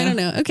 I don't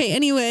know. Okay,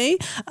 anyway,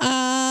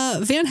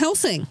 Van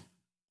Helsing.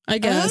 I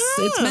guess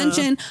it's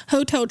mentioned.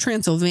 Hotel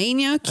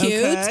Transylvania, cute.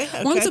 Okay.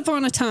 Once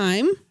Upon a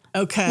Time.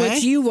 Okay.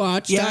 Which you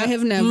watched. Yeah. I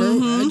have never.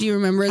 Do you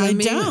remember that? I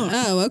don't.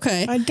 Oh,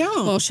 okay. I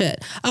don't. Well,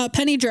 shit.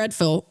 Penny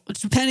Dreadful.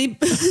 Penny...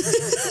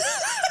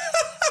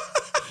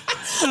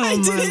 I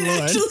didn't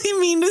actually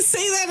mean to say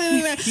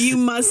that. You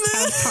must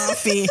have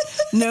coffee.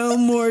 No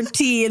more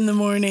tea in the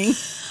morning.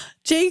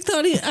 Jake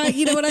thought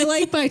you know what? I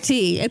like my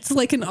tea. It's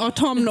like an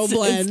autumnal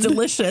blend. It's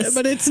delicious,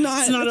 but it's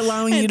not. It's not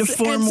allowing you to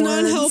form words. It's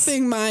not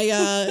helping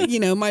my,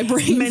 my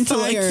brain mental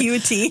fire.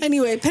 acuity.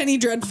 Anyway, Penny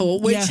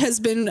Dreadful, which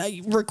has been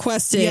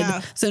requested.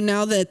 Yeah. So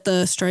now that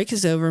the strike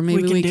is over,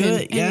 maybe we can do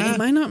it. Yeah.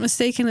 Am I not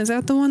mistaken? Is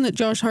that the one that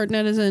Josh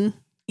Hartnett is in?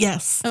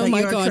 Yes. Oh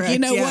my God. Correct. You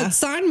know what?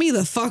 Sign me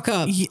the fuck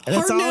up.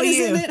 Hartnett is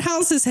in it.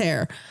 How's his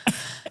hair?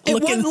 At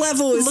what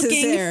level is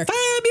his hair?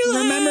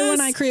 Fabulous. Remember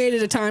when I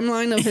created a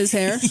timeline of his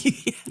hair?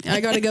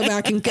 I got to go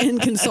back and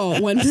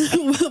consult what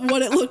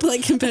it looked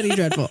like in Penny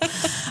Dreadful.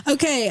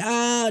 Okay,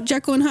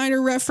 Jekyll and Hyde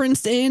are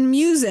referenced in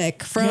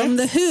music from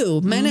The Who,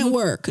 Men at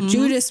Work,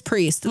 Judas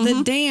Priest,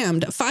 The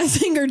Damned, Five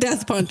Finger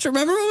Death Punch.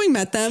 Remember when we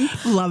met them?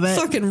 Love it.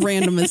 Fucking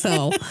random as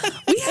hell.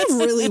 We have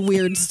really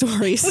weird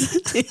stories.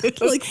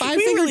 Like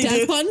Five Finger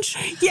Death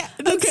Punch. Yeah,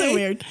 that's so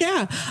weird.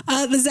 Yeah.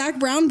 The Zac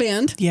Brown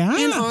Band. Yeah.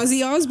 And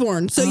Ozzy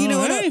Osbourne. So you know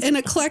what? An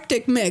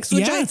eclectic mix,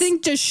 which I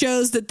think just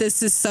shows that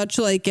this is such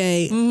like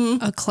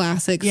a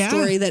classic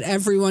story that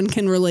everyone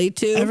can relate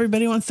to.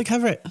 Everybody wants to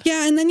cover it.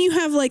 Yeah, and then you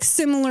have like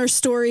similar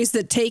stories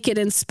that take it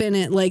and spin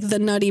it, like The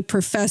Nutty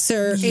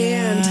Professor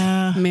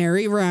and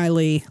Mary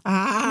Riley.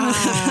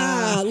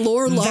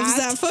 Lore loves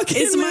that fucking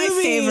It's movie. my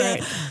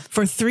favorite.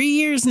 For 3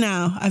 years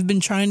now, I've been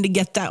trying to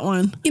get that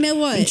one. You know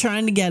what? Been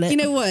trying to get it. You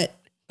know what?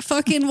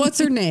 Fucking, what's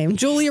her name?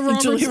 Julia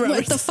Roberts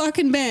with the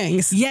fucking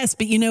bangs. Yes,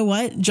 but you know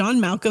what?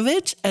 John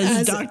Malkovich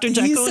as Dr.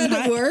 Jekyll and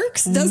Hyde. It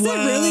works? Does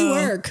that really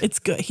work? It's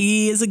good.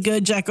 He is a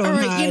good Jekyll and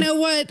Hyde. All right, you know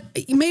what?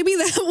 Maybe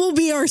that will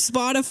be our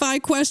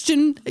Spotify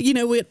question. You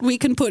know, we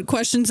can put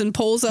questions and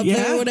polls up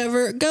there or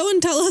whatever. Go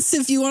and tell us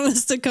if you want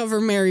us to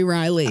cover Mary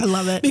Riley. I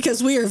love it.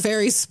 Because we are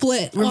very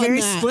split We're very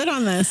split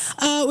on this.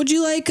 Would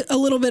you like a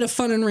little bit of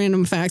fun and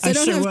random facts? I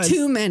don't have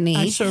too many.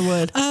 I sure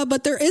would.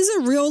 But there is a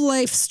real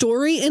life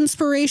story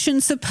inspiration,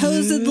 supposedly.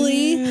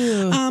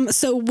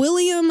 So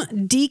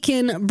William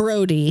Deacon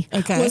Brodie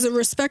was a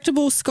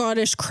respectable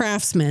Scottish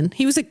craftsman.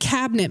 He was a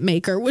cabinet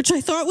maker, which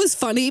I thought was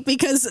funny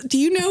because do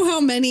you know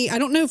how many, I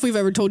don't know if we've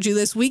ever told you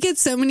this, we get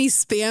so many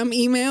spam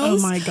emails.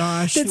 Oh my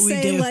gosh. That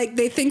say like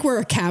they think we're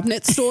a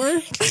cabinet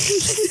store.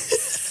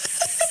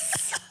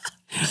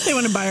 They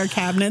want to buy our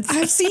cabinets.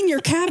 I've seen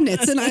your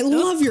cabinets and I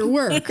love your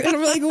work. And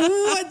I'm like,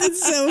 what?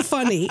 That's so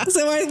funny.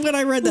 So when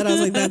I read that, I was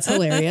like, that's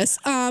hilarious.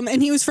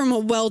 And he was from a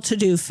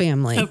well-to-do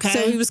family. Okay.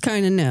 So he was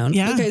kind of known.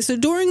 Yeah. Okay. So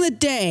during the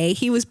day,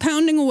 he was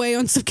pounding away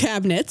on some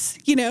cabinets,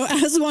 you know,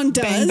 as one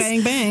does. Bang,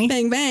 bang, bang.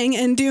 Bang, bang.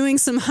 And doing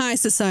some high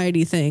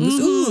society things.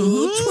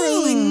 Ooh,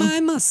 twirling my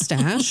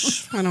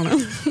mustache. I don't know.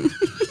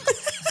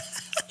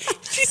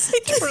 Did you say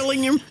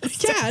twirling your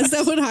mustache? Yeah, is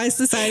that what high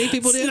society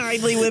people do?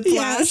 Snidely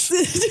whiplash.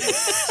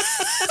 Yes.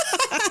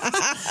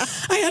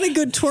 I had a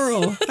good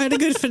twirl. I had a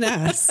good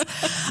finesse.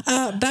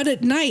 But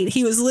at night,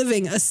 he was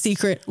living a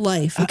secret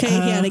life. Okay.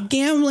 He had a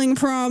gambling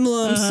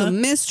problem, some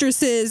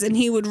mistresses, and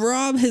he would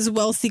rob his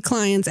wealthy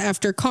clients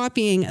after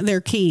copying their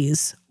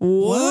keys.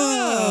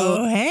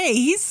 Whoa. Hey,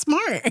 he's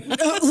smart.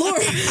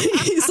 Lord,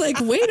 he's like,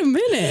 wait a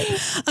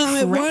minute.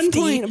 At one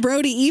point,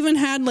 Brody even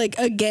had like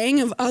a gang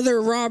of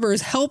other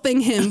robbers helping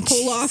him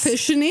pull off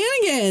his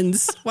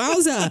shenanigans.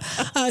 Wowza.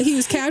 He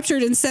was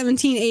captured in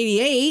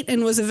 1788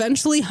 and was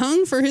eventually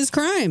hung for his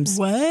crimes.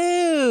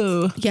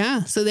 Whoa.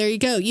 Yeah, so there you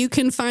go. You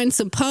can find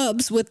some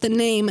pubs with the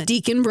name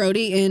Deacon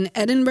Brody in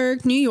Edinburgh,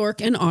 New York,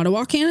 and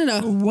Ottawa,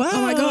 Canada. Whoa.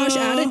 Oh my gosh,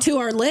 add it to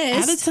our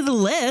list. Add it to the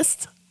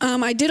list.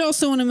 I did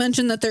also want to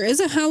mention that there is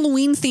a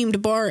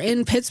Halloween-themed bar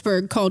in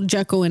Pittsburgh called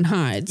Jekyll and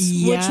Hyde,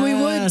 which we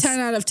would 10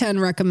 out of 10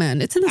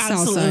 recommend. It's in the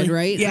South Side,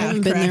 right? Yeah, I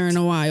haven't been there in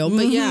a while.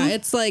 But yeah,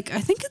 it's like,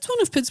 I think it's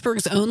one of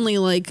Pittsburgh's only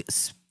like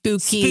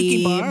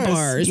spooky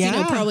bars. Yeah. You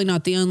know, probably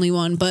not the only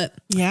one, but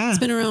it's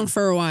been around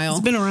for a while.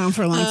 It's been around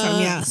for a long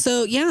time, yeah.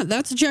 So yeah,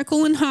 that's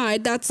Jekyll and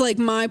Hyde. That's like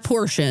my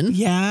portion.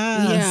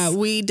 Yeah,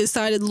 we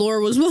decided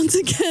Laura was once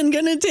again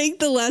going to take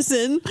the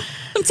lesson.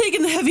 I'm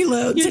taking the heavy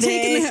load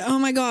today. Oh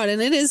my God. And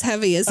it is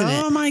heavy, isn't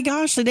it? Oh my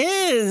gosh, it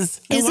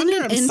is. Isn't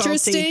it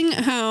interesting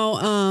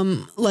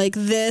how like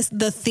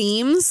the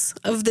themes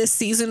of this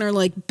season are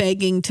like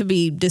begging to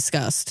be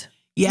discussed?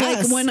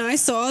 Yes. Like when I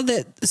saw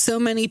that so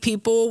many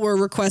people were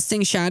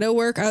requesting shadow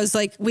work, I was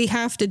like, we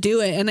have to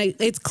do it. And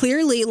it's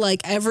clearly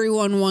like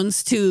everyone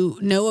wants to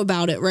know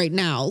about it right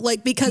now.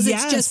 Like, because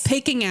it's just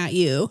picking at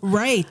you.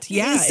 Right.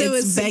 Yeah. So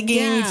it's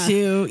begging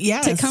to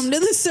come to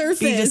the surface.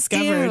 Be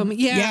discovered. Damn.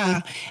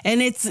 Yeah. And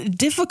it's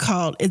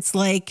difficult. It's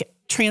like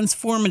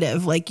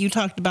transformative. Like you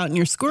talked about in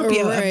your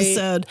Scorpio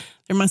episode,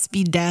 there must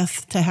be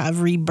death to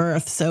have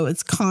rebirth. So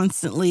it's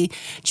constantly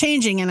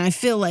changing. And I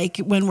feel like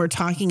when we're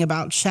talking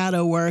about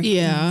shadow work,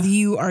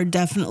 you are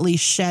definitely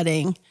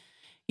shedding,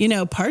 you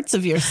know, parts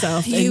of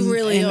yourself. You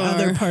really are.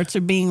 Other parts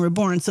are being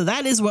reborn. So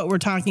that is what we're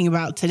talking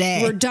about today.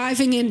 We're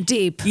diving in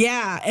deep.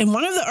 Yeah. And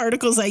one of the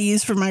articles I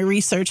used for my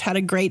research had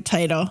a great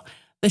title.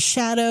 The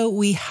Shadow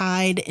We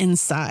Hide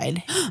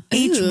Inside.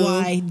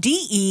 HYDE.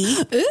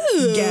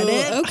 Ooh. Get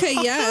it? Okay,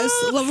 yes.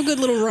 Love a good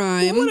little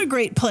rhyme. What a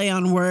great play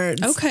on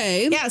words.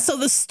 Okay. Yeah, so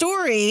the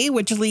story,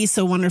 which Lee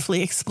so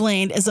wonderfully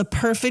explained, is a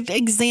perfect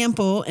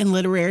example in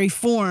literary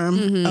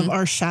form of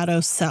our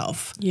shadow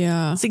self.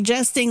 Yeah.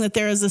 Suggesting that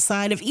there is a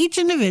side of each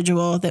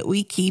individual that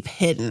we keep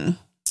hidden.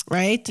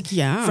 Right?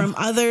 Yeah. From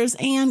others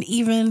and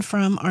even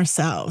from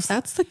ourselves.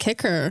 That's the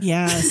kicker.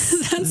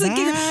 Yes. That's the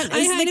kicker.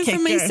 I hide it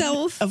from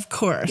myself. Of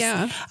course.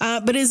 Yeah.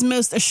 But is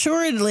most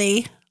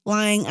assuredly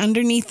lying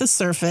underneath the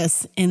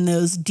surface in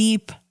those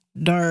deep,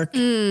 dark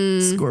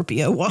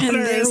Scorpio waters. And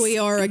there we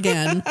are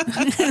again.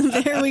 And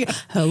there we go.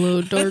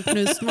 Hello,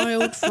 darkness, my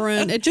old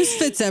friend. It just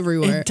fits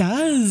everywhere. It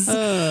does.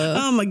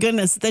 Oh, my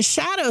goodness. The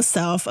shadow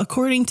self,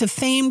 according to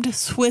famed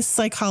Swiss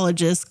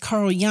psychologist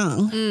Carl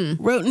Jung,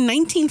 wrote in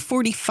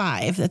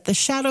 1945 that the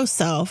shadow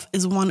self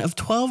is one of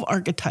 12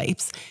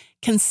 archetypes,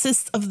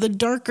 consists of the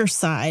darker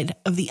side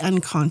of the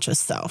unconscious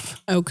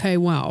self. Okay,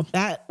 wow.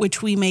 That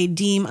which we may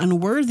deem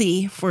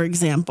unworthy, for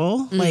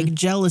example, like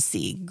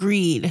jealousy,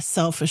 greed,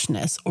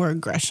 selfishness, or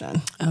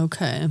aggression.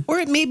 Okay. Or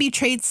it may be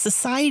traits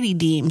society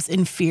deems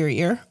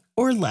inferior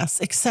or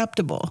less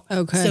acceptable.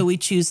 Okay. So we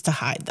choose to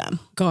hide them.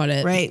 Got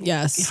it. Right?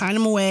 Yes. Hide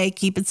them away,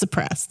 keep it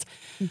suppressed.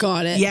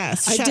 Got it.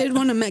 Yes. I did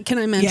want to, can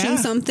I mention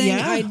something?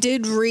 Yeah. I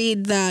did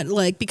read that,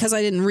 like, because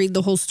I didn't read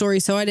the whole story,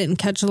 so I didn't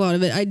catch a lot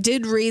of it. I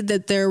did read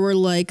that there were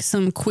like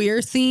some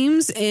queer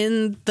themes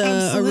in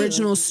the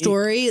original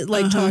story,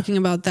 like talking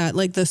about that,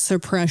 like the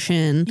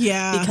suppression.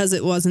 Yeah. Because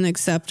it wasn't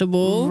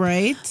acceptable.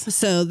 Right.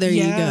 So there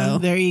you go.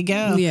 There you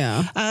go.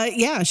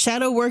 Yeah.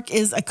 Shadow work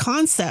is a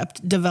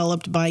concept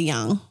developed by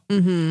Jung.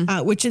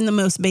 Which in the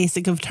most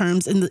basic of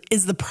terms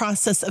is the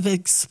process of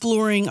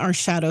exploring our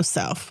shadow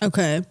self.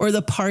 Okay. Or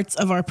the parts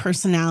of our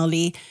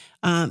personality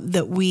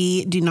that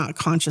we do not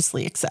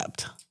consciously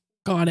accept.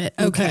 Got it.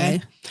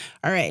 Okay.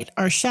 All right.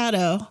 Our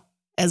shadow,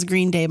 as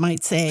Green Day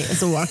might say,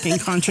 is a walking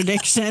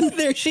contradiction.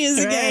 There she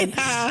is again.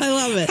 I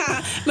love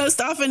it.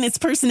 Most often its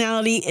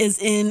personality is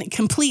in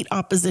complete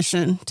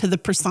opposition to the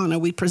persona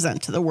we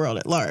present to the world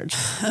at large.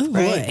 Oh boy.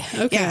 Right?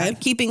 Okay. Yeah,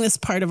 keeping this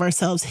part of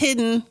ourselves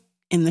hidden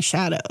in the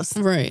shadows.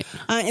 Right.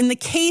 In the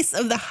case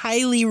of the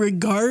highly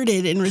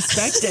regarded and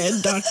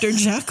respected Dr.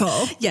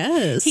 Jekyll,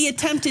 yes, he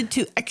attempted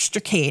to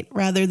extricate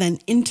rather than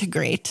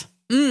integrate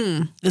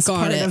this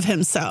part of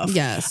himself.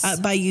 Yes.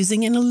 By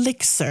using an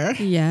elixir.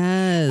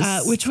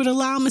 Yes. Which would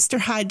allow Mr.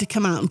 Hyde to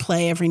come out and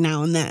play every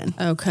now and then.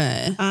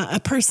 Okay. A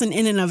person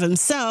in and of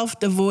himself,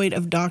 devoid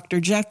of Dr.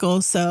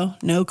 Jekyll, so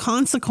no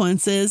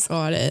consequences.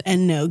 Got it.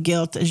 And no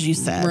guilt, as you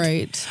said.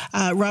 Right.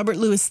 Robert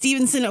Louis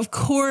Stevenson, of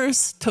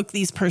course, took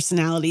these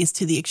personalities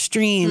to the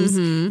extremes.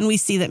 And we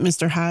see that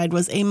Mr. Hyde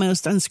was a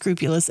most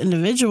unscrupulous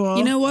individual.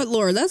 You know what,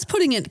 Laura? That's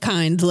putting it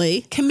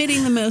kindly.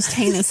 Committing the most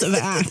heinous of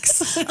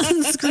acts.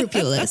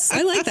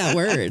 Unscrupulous. I like that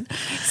word.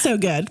 So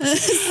good.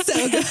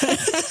 So good.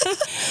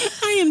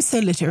 I I am so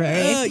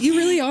literary. You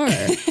really are.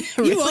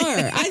 You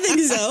are. I think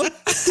so.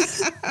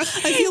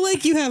 I feel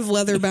like you have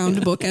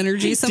leather-bound book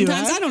energy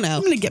sometimes. I don't know.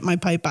 I'm going to get my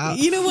pipe out.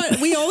 You know what?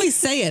 We always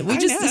say it.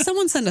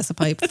 Someone send us a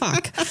pipe.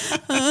 Fuck.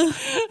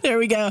 There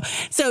we go.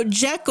 So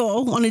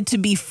Jekyll wanted to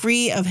be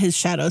free of his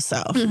shadow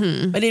self.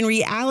 But in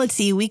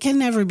reality, we can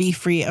never be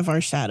free of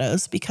our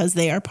shadows because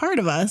they are part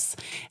of us.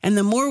 And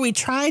the more we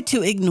try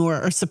to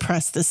ignore or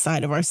suppress this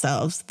side of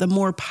ourselves, the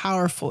more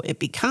powerful it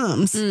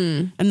becomes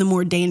and the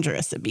more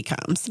dangerous it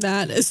becomes.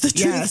 That is the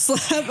truth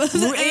slap of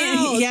the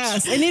ouch.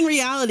 Yes. And in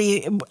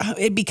reality,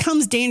 it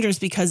becomes dangerous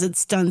because it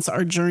stunts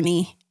our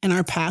journey and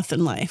our path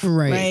in life.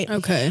 Right.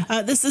 Okay.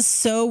 This is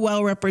so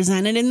well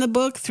represented in the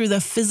book through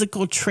the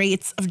physical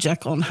traits of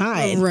Jekyll and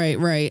Hyde.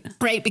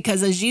 Right.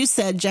 Because as you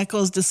said,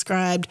 Jekyll is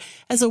described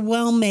as a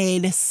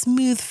well-made,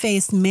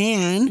 smooth-faced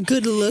man.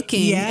 Good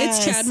looking. Yes.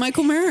 It's Chad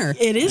Michael Murray.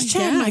 It is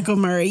Chad Michael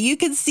Murray. You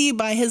could see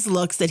by his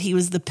looks that he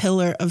was the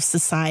pillar of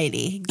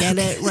society. Get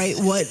it? Right.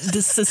 What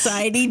the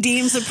society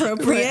deems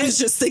appropriate. Right. I was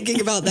just thinking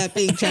about that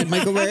being Chad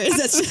Michael Murray.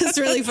 That's just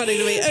really funny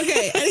to me.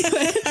 Okay.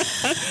 Anyway.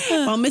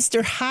 While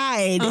Mr.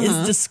 Hyde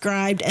is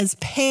described as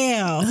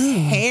pale,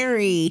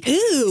 hairy,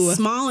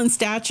 small in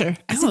stature.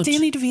 Is it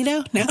Danny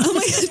DeVito? No. Oh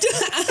my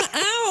God.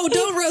 Ow,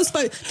 don't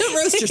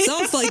roast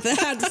yourself like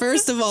that,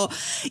 first of all.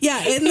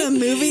 Yeah, in the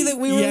movie that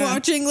we were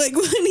watching, like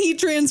when he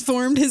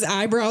transformed, his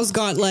eyebrows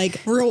got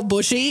like real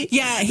bushy.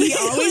 Yeah,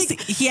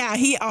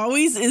 he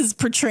always is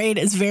portrayed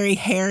as very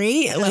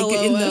hairy, like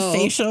in the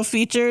facial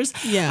features.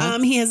 Yeah.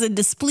 He has a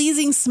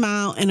displeasing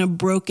smile and a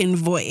broken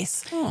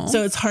voice. Oh.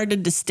 So it's hard to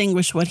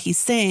distinguish what he's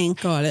saying.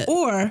 Got it.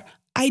 Or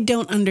I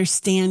don't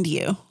understand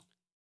you.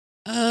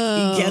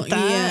 Oh, you get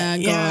that?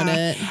 Yeah, got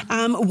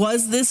it.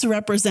 Was this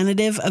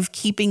representative of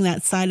keeping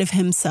that side of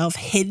himself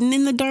hidden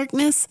in the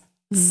darkness,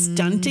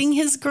 stunting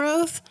his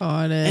growth,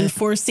 and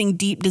forcing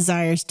deep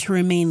desires to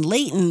remain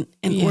latent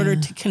in order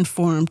to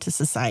conform to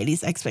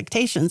society's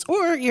expectations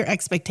or your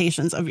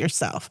expectations of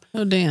yourself?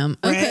 Oh, damn.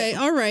 Right? Okay.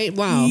 All right.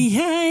 Wow.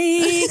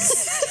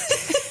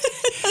 Yikes.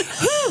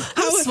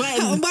 I'm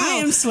sweating. Wow. I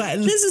am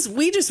sweating.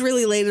 We just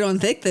really laid it on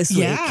thick this week.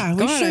 Yeah,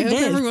 we sure I hope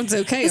did. everyone's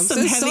okay. That's I'm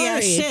so some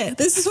heavy-ass sorry. shit.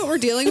 This is what we're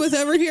dealing with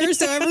over here,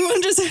 so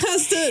everyone just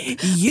has to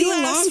be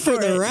along for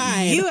the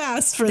ride. You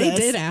asked for this.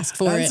 They did ask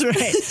for it.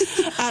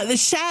 That's right. The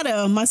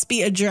shadow must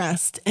be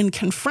addressed and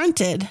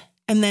confronted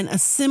and then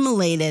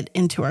assimilated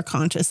into our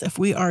conscious if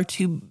we are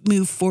to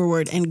move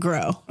forward and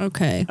grow.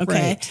 Okay.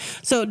 Right.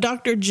 So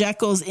Dr.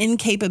 Jekyll's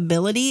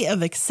incapability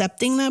of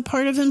accepting that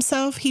part of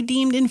himself he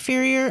deemed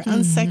inferior,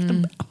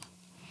 unsectable.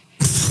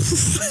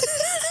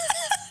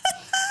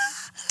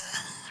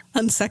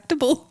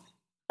 Unsectable?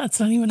 That's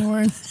not even a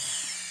word.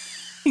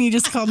 You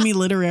just called me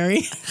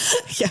literary.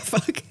 Yeah,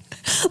 fuck.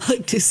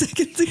 Like 2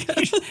 seconds ago.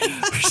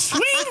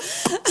 Swing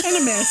and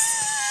a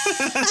miss.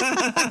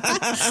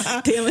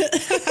 Damn it.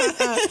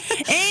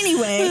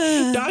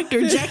 Anyway,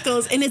 Dr.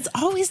 Jekyll's, and it's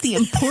always the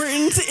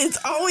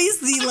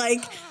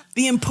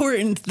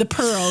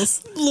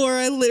pearls.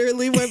 Laura, I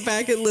literally went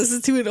back and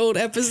listened to an old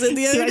episode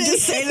the other day. Did I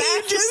just say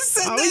that? Just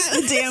said always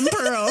that. The damn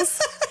pearls.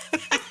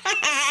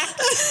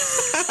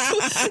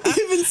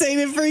 You've been saying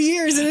it for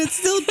years and it's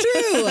still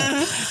true.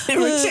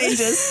 Never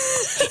changes.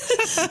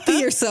 Be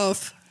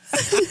yourself.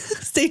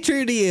 Stay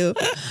true to you.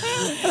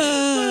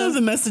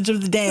 The message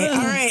of the day. All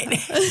right.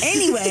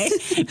 Anyway,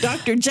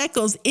 Dr.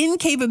 Jekyll's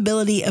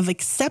incapability of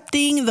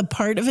accepting the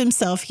part of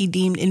himself he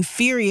deemed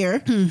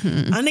inferior,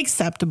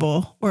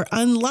 unacceptable, or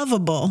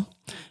unlovable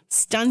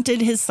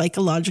stunted his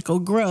psychological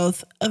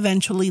growth,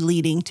 eventually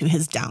leading to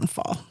his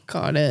downfall.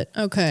 Got it.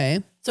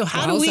 Okay. So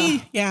how do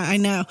we, I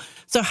know.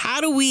 So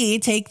how do we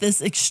take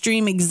this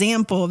extreme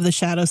example of the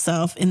shadow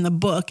self in the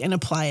book and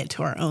apply it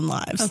to our own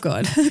lives? Oh,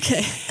 God.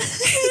 Okay.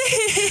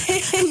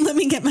 Let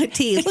me get my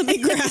tea. Let me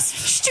grasp.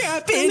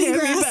 Strap in,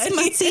 grasp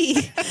my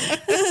tea.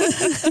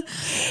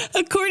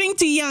 According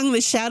to Jung,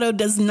 the shadow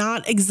does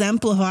not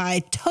exemplify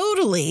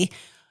totally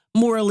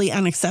morally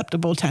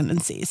unacceptable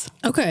tendencies.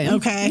 Okay.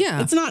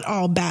 Yeah. It's not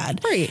all bad.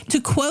 Right. To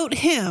quote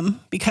him,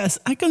 because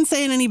I couldn't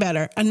say it any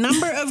better, a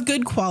number of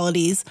good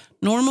qualities,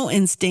 normal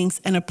instincts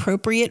and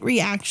appropriate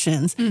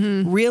reactions,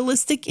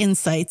 realistic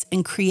insights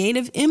and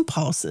creative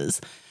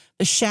impulses.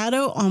 The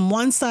shadow on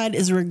one side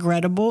is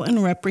regrettable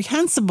and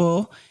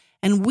reprehensible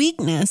and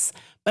weakness,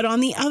 but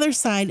on the other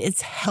side,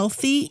 it's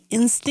healthy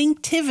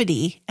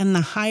instinctivity and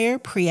the higher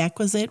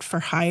prerequisite for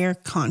higher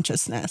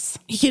consciousness.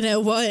 You know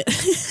what?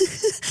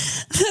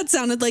 That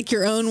sounded like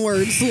your own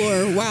words,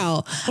 Laura.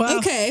 Wow. Well,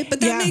 okay,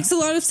 but that makes a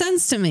lot of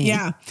sense to me.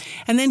 Yeah.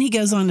 And then he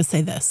goes on to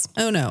say this.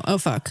 Oh, no. Oh,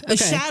 fuck. Okay. The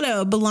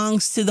shadow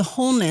belongs to the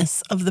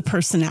wholeness of the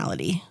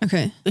personality.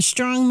 Okay. The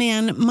strong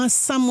man must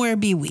somewhere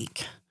be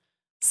weak.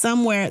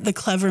 Somewhere the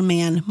clever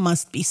man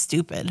must be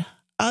stupid.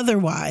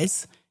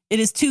 Otherwise, it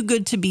is too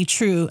good to be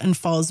true and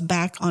falls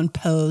back on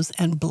pose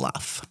and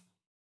bluff.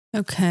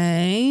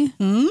 Okay.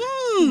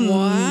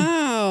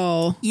 Wow.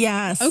 Wow.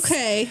 Yes.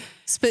 Okay.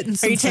 Spitting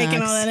some Are you taking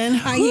facts. all that in?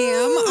 I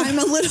am. I'm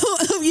a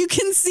little, you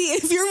can see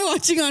if you're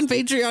watching on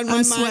Patreon,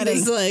 my mind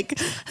is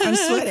like. I'm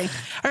sweating.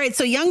 All right.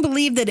 So Jung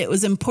believed that it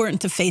was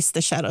important to face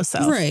the shadow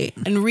self. Right.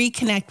 And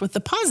reconnect with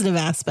the positive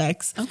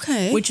aspects.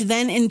 Okay. Which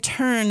then in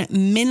turn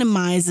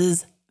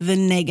minimizes the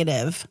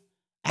negative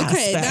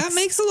aspects. Okay. That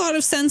makes a lot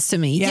of sense to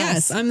me.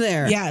 Yes, I'm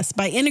there. Yes.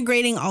 By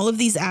integrating all of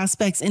these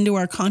aspects into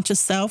our conscious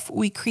self,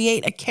 we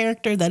create a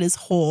character that is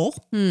whole.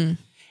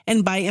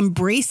 And by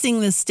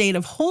embracing this state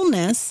of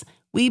wholeness,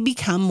 we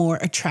become more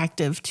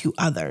attractive to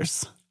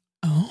others.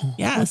 Oh,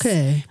 yes.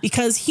 Okay.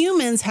 Because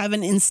humans have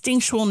an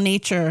instinctual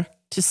nature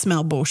to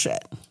smell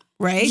bullshit,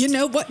 right? You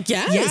know what?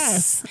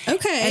 Yes.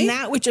 Okay. And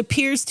that which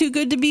appears too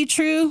good to be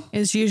true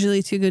is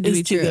usually too good to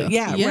be true.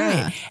 Yeah,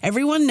 right.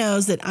 Everyone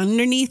knows that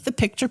underneath the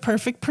picture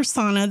perfect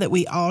persona that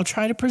we all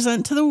try to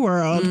present to the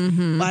world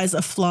lies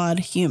a flawed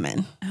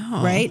human,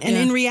 right? And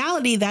in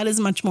reality, that is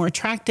much more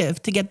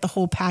attractive to get the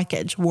whole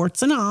package,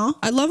 warts and all.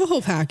 I love a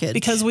whole package.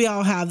 Because we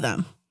all have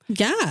them.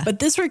 Yeah. But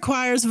this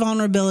requires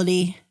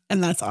vulnerability,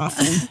 and that's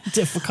often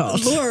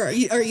difficult. Laura,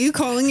 are you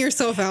calling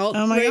yourself out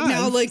God.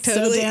 now? Like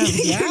totally.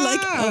 So You're like,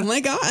 oh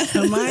my God.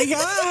 Oh my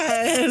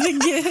God.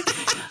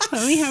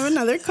 Let me have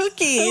another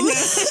cookie.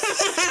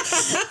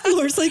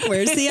 Laura's like,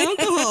 where's the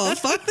alcohol?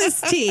 Fuck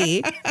this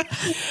tea. Right.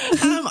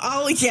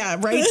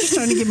 Just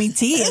trying to give me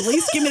tea. At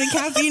least give me the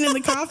caffeine and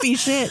the coffee.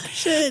 Shit.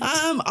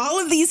 All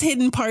of these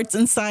hidden parts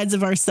and sides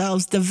of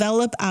ourselves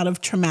develop out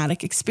of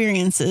traumatic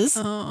experiences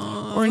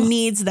or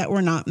needs that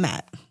were not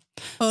met.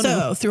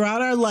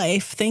 Throughout our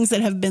life, things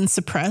that have been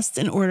suppressed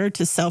in order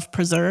to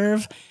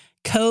self-preserve,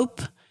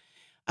 cope,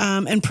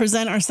 and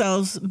present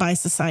ourselves by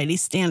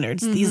society's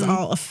standards. These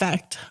all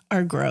affect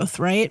our growth,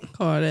 right?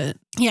 Got it.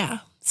 Yeah.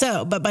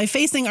 But by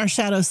facing our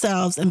shadow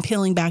selves and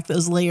peeling back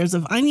those layers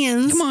of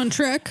onions. Come on,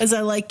 Trick. As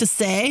I like to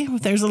say,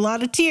 there's a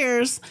lot of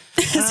tears.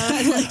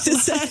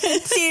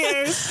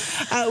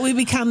 We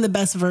become the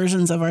best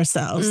versions of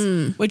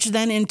ourselves, which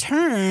then in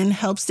turn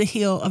helps to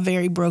heal a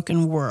very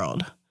broken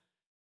world.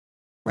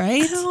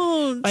 Right?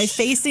 Ouch. By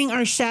facing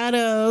our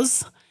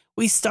shadows,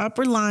 we stop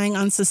relying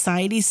on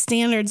society's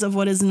standards of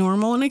what is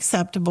normal and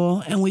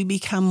acceptable, and we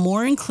become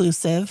more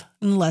inclusive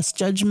and less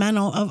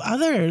judgmental of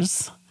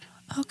others.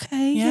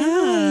 Okay.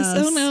 Yes.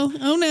 Oh no.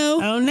 Oh no.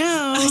 Oh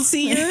no. I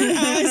see your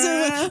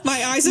eyes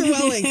my eyes are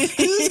welling.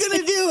 Who's going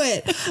to do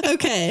it?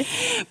 Okay.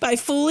 By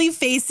fully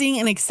facing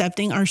and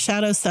accepting our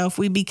shadow self,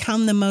 we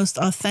become the most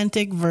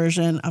authentic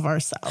version of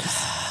ourselves.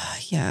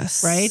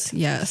 Yes. Right?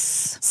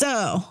 Yes.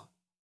 So,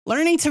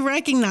 learning to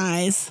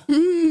recognize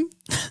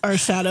our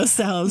shadow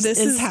selves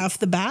is half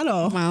the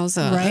battle.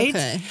 Wowza. Right?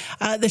 Okay.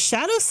 The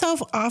shadow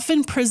self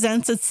often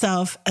presents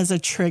itself as a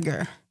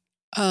trigger.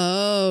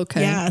 Oh,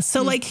 okay. Yeah.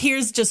 So like,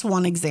 here's just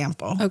one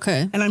example.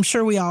 Okay. And I'm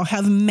sure we all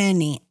have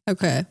many.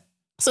 Okay.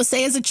 So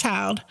say as a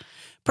child,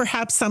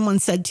 perhaps someone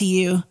said to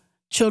you,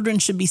 children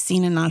should be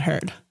seen and not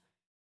heard.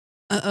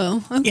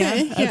 Uh-oh.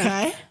 Okay. Yeah.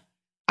 Okay.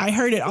 I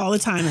heard it all the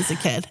time as a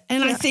kid.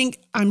 And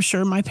I'm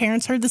sure my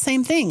parents heard the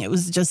same thing. It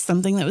was just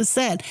something that was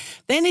said.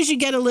 Then as you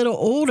get a little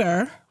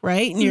older,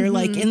 right, and you're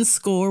like in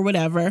school or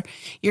whatever,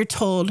 you're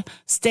told,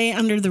 stay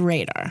under the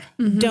radar.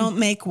 Don't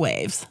make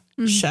waves.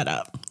 Shut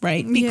up,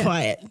 right? Be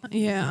quiet.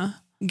 Yeah.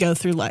 Go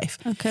through life.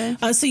 Okay.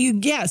 So you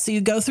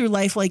go through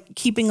life like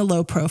keeping a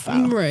low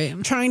profile. Right.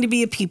 Trying to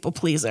be a people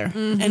pleaser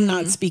and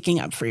not speaking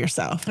up for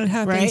yourself. It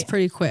happens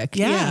pretty quick.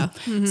 Yeah.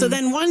 So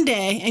then one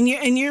day, and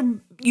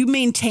you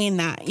maintain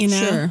that, you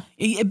know, Sure.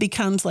 It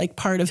becomes like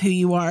part of who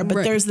you are,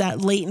 but there's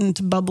that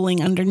latent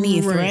bubbling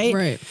underneath, right?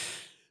 Right.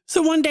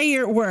 So one day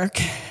you're at work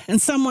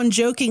and someone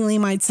jokingly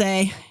might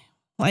say,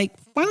 like,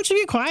 why don't you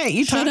be quiet?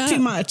 You talk too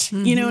much.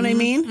 You know what I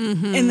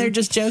mean? And they're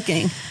just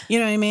joking. You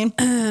know what I mean?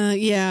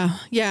 Yeah.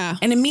 Yeah.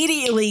 And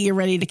immediately you're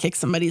ready to kick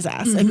somebody's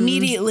ass.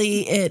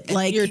 Immediately it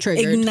like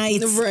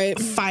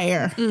ignites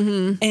fire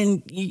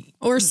and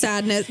or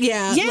sadness.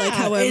 Yeah. Like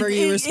however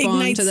you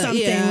respond to that.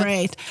 Something,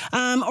 right.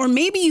 Or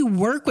maybe you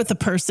work with a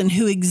person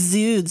who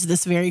exudes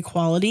this very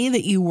quality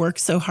that you work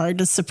so hard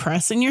to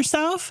suppress in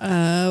yourself.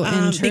 Oh,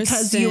 interesting.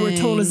 Because you were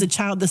told as a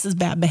child, this is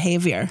bad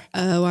behavior.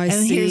 Oh, I see.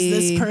 And here's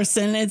this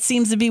person. It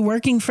seems to be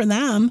working for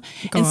them.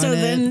 And so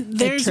then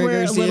there's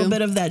where a little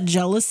bit of that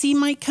jealousy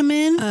might come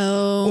in.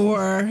 Oh.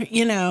 Or,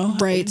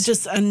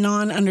 just a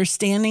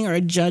non-understanding or a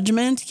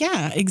judgment.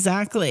 Yeah,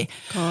 exactly.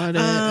 Got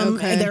it.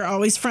 Okay. They're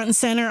always front and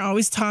center,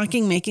 always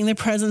talking, making their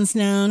presence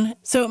known.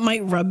 So it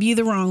might rub you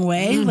the wrong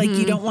way. Like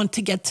you don't want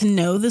to get to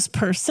know this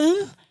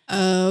person.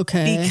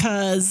 Okay.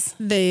 Because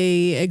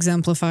they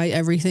exemplify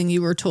everything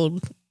you were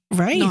told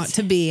not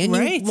to be and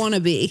you want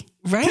to be.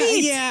 Right.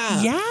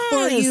 Yeah. Yes.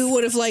 Or you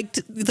would have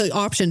liked the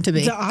option to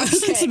be. The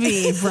option to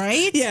be,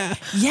 right? Yeah.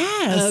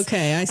 Yes.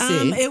 Okay, I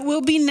see. It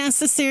will be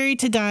necessary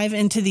to dive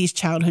into these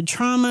childhood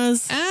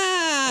traumas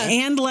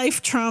and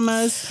life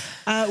traumas,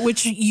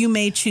 which you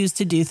may choose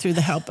to do through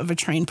the help of a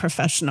trained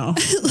professional.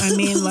 I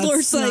mean,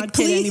 let's not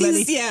kid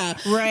anybody. Yeah.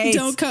 Right.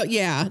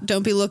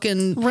 Don't be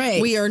looking.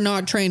 Right. We are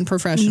not trained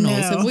professionals.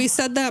 No. Have we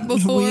said that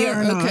before? We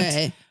are not.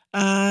 Okay.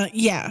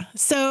 Yeah.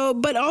 So,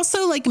 but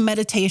also like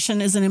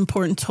meditation is an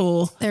important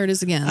tool. There it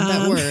is again,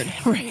 that word.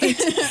 Right.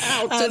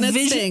 Ouch, and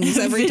it stings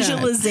every time.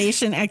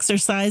 Visualization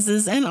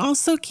exercises and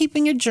also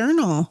keeping a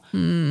journal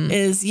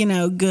is,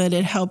 good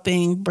at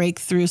helping break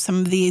through some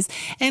of these.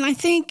 And I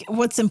think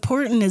what's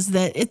important is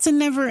that it's a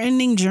never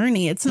ending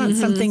journey. It's not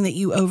something that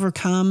you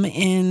overcome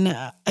in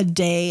a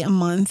day, a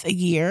month, a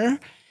year.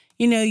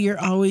 You're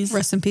always...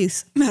 Rest in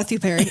peace, Matthew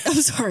Perry. I'm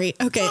sorry.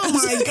 Okay. Oh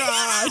my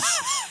gosh.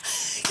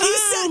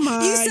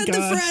 You said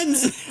the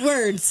Friends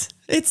words.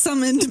 It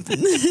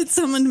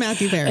summoned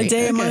Matthew Perry. A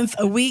day, a month,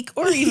 a week,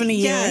 or even a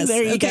year. Yes.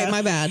 There you go. Okay,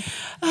 my bad.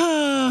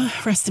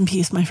 Rest in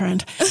peace, my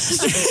friend. I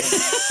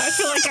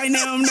feel like I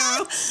know him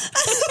now.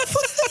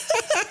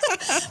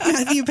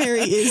 Matthew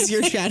Perry is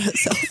your shadow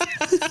self.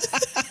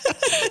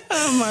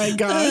 Oh my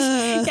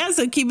gosh. Yeah,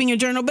 so keeping a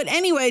journal. But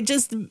anyway,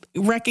 just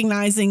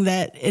recognizing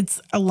that it's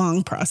a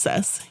long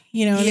process.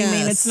 You know what I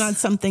mean? It's not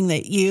something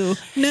that you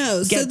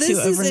get so this to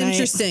is overnight.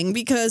 Interesting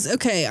because,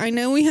 I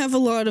know we have a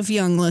lot of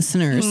young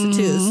listeners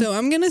too. So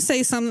I'm going to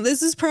say something.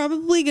 This is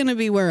probably going to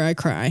be where I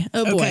cry.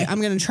 Oh boy,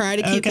 I'm going to try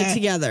to keep it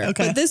together.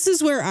 Okay. But this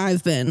is where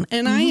I've been.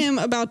 And I am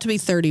about to be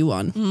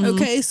 31.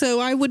 Okay. So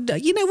I would,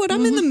 you know what?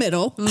 I'm in the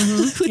middle,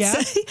 I would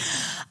say.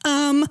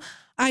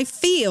 I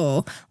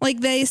feel like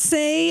they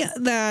say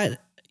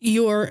that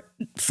your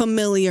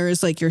familiar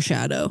is like your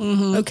shadow.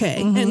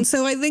 Okay. And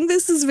so I think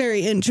this is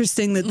very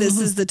interesting that this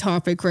is the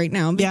topic right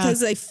now,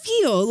 because I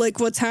feel like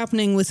what's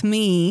happening with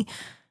me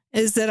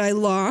is that I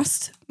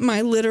lost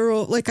my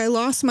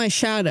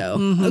shadow.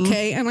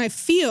 Okay. And I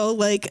feel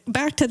like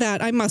back to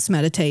that, I must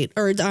meditate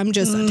or I'm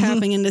just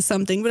tapping into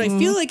something. But I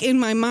feel like in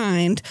my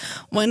mind,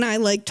 when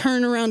I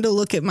turn around to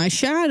look at my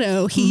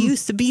shadow, he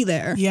used to be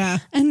there. Yeah.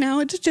 And now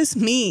it's just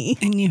me.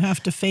 And you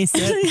have to face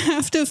it. I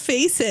have to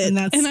face it. And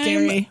that's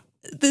scary.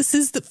 This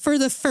is for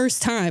the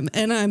first time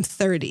and I'm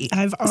 30.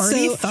 I've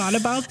already thought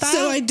about that.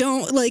 So I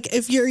don't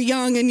if you're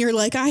young and you're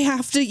like, I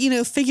have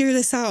to, figure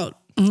this out.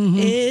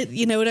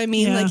 You know what I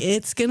mean? Yeah.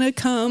 It's going to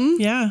come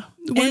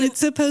when it's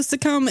supposed to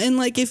come. And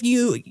if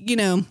you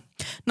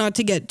not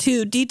to get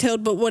too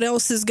detailed, but what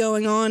else is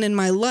going on in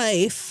my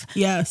life?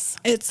 Yes.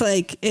 It's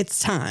it's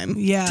time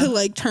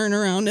to turn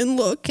around and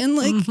look and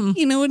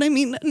you know what I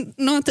mean?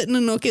 Not that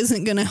Nanook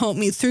isn't going to help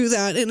me through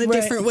that in a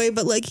different way,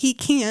 but he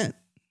can't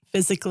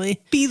physically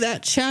be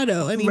that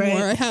shadow anymore.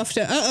 I have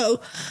to,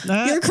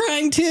 you're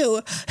crying too.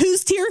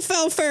 Whose tear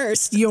fell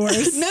first?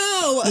 Yours.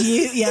 No.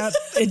 Yeah,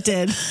 it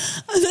did.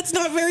 That's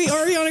not very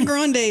Ariana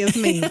Grande of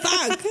me.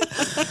 Fuck.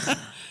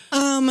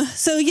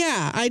 So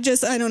I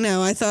don't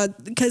know. I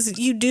thought, because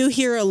you do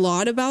hear a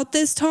lot about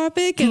this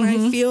topic and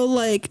I feel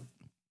like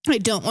I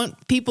don't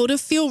want people to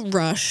feel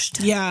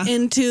rushed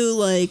into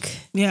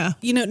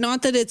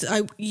not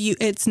that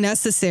it's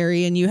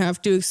necessary and you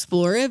have to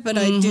explore it, but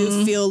I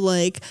do feel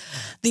like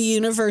the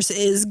universe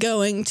is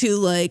going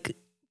to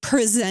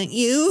present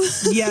you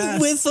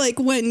with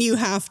when you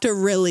have to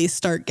really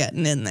start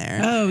getting in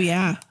there. Oh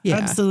yeah.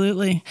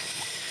 Absolutely.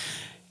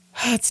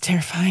 That's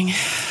terrifying.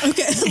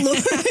 Okay.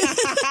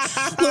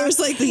 Laura's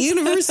the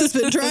universe has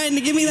been trying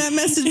to give me that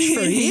message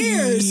for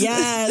years.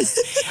 Yes.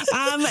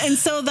 And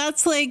so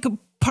that's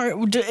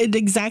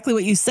exactly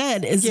what you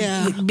said is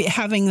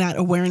having that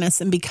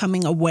awareness and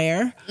becoming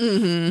aware,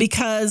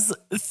 because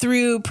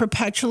through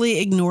perpetually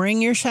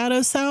ignoring your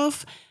shadow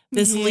self,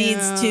 this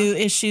leads to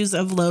issues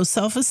of low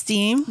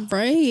self-esteem,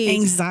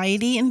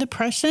 anxiety and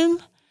depression,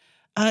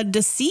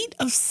 deceit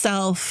of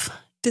self,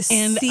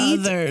 and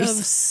others.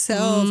 Of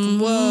self.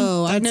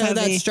 Whoa. I know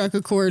that struck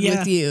a chord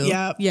with you.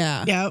 Yep.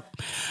 Yeah.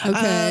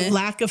 Okay.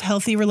 Lack of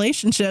healthy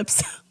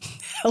relationships.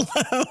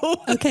 Hello.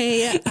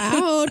 Okay.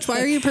 Ouch.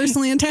 Why are you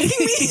personally attacking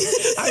me?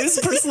 I was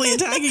personally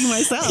attacking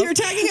myself. You're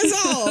attacking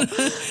us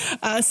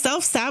all.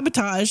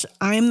 Self-sabotage.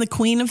 I am the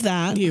queen of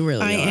that. You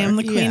really are. I am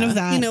the queen of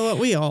that. You know what?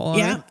 We all are.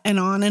 Yeah. And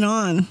on and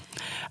on.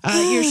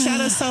 Your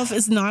shadow self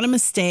is not a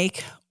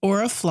mistake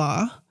or a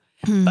flaw,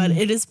 but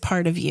it is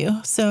part of you.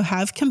 So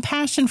have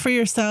compassion for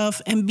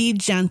yourself and be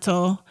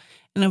gentle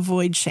and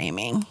avoid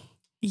shaming.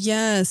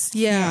 Yes.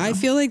 Yeah. I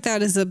feel like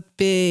that is a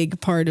big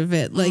part of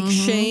it.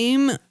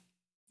 Shame.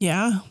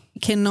 Yeah.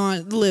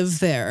 Cannot live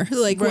there.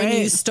 When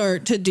you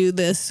start to do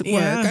this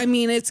work, I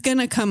mean, it's going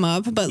to come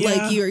up, but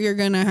you're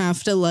going to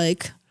have to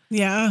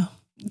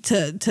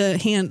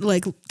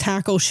to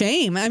tackle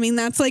shame. I mean,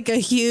 that's a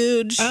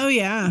huge. Oh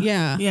yeah.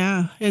 Yeah.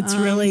 Yeah. It's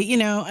really,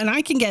 and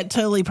I can get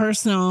totally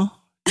personal.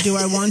 Do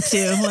I want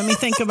to? Let me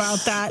think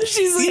about that.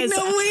 She's like,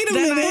 no, wait a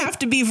minute. Then I have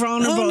to be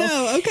vulnerable. Oh,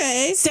 no.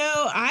 Okay. So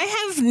I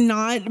have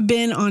not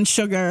been on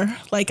sugar.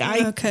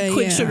 I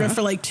quit sugar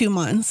for 2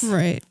 months.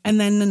 Right. And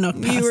then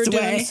Nanook passed you were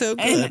away. Doing so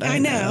good. And I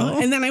know.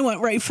 And then I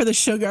went right for the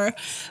sugar.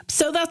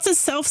 So that's a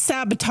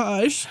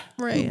self-sabotage.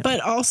 Right.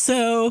 But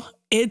also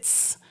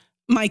it's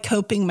my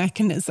coping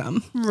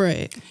mechanism.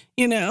 Right.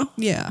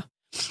 Yeah.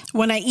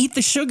 When I eat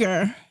the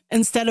sugar,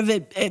 instead of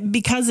it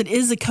because it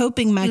is a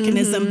coping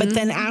mechanism, but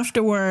then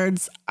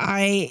afterwards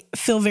I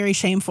feel very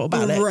shameful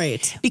about it.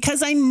 Right.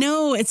 Because I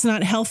know it's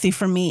not healthy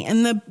for me.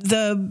 And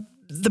the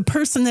the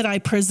person that I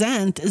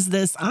present is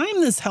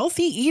I'm this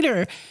healthy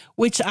eater,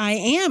 which I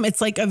am.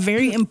 It's like a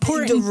very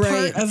important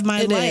part of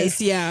my life.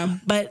 Yeah.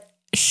 But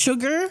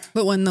sugar.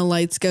 But when the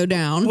lights go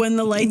down. When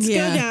the lights go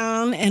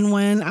down and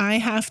when I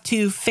have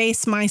to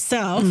face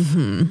myself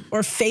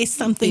or face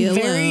something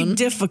very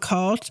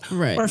difficult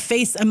or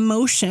face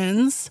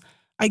emotions,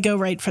 I go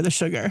right for the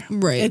sugar.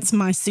 Right. It's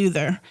my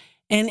soother.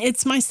 And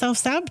it's my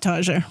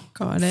self-sabotager.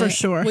 Got it. For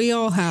sure. We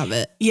all have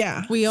it.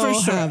 Yeah. We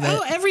all have it.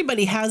 Oh,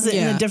 everybody has it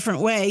in a different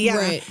way. Yeah.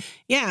 Right.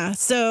 Yeah.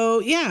 So,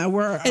 yeah,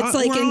 we're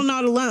all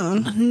not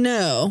alone.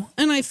 No.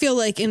 And I feel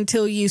like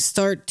until you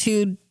start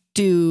to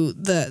do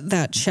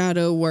that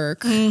shadow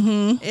work,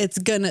 it's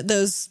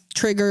those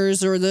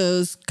triggers or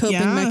those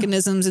coping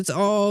mechanisms, it's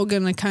all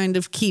gonna kind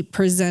of keep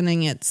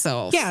presenting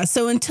itself. Yeah.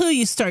 So until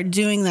you start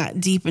doing that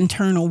deep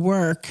internal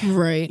work,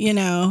 right,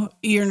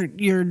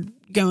 you're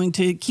going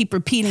to keep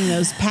repeating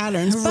those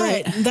patterns.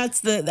 But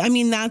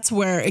that's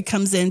where it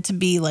comes in to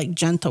be like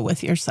gentle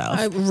with yourself,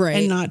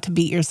 and not to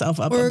beat yourself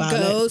up about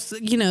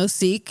it.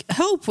 Seek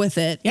help with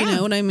it. Yeah. You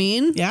know what I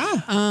mean?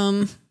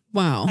 Yeah.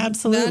 Wow.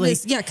 Absolutely.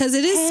 Because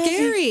it is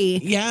scary.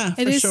 Yeah,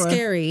 it is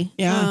scary.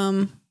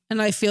 Yeah.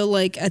 And I feel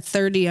like at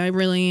 30, I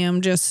really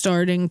am just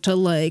starting to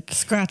like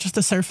scratch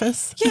the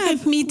surface. Yeah,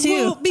 me too.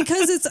 Well,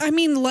 because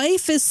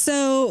life is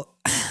so.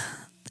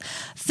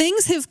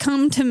 Things have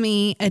come to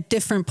me at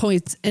different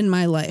points in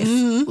my life.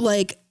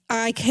 Like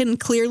I can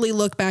clearly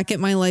look back at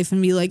my life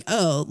and be like,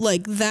 oh,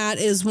 like that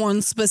is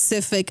one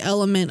specific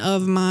element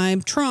of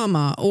my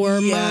trauma or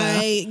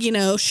my,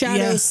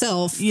 shadow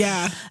self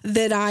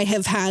that I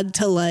have had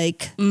to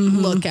like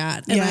look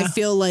at. And I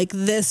feel like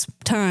this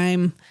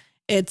time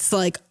it's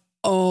like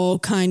all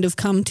kind of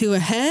come to a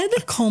head.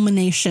 A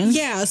culmination.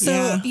 Yeah.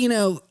 So,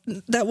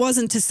 that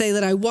wasn't to say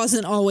that I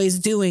wasn't always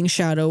doing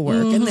shadow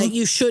work and that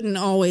you shouldn't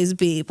always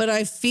be, but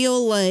I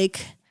feel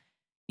like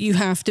you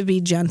have to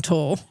be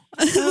gentle.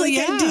 I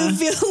do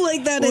feel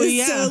like that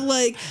is so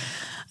like,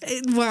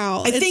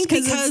 wow. I think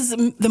because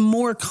the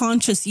more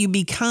conscious you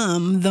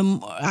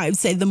become, I'd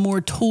say the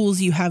more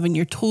tools you have in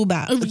your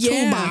toolbox.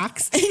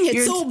 Toolbox. In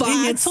your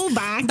toolbox.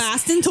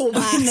 Boston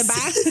toolbox. In the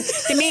back.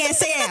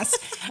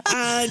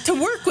 To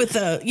work with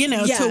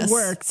to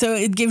work. So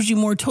it gives you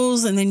more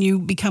tools and then you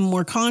become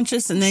more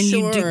conscious and then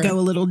you go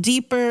a little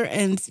deeper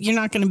and you're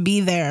not going to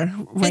be there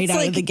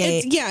out of the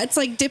gate. It's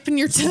like dipping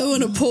your toe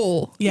in a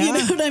pool. Yeah. You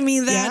know what I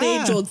mean? That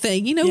age old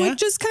thing. What?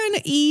 Just kind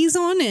of ease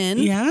on in.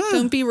 Yeah.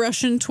 Don't be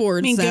rushing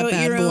towards that go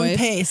at your own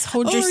pace.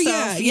 Hold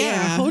yourself.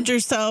 Hold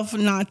yourself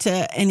not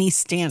to any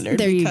standard.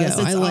 There you go. It's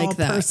I like all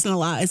that.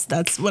 Personalized.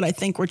 That's what I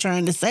think we're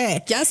trying to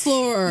say. Yes,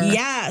 Lord.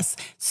 Yes.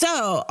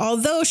 So,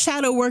 although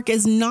shadow work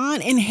is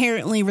not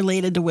inherently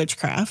related to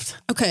witchcraft,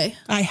 okay,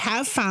 I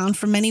have found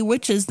for many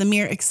witches the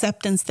mere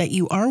acceptance that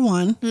you are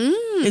one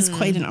is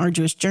quite an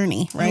arduous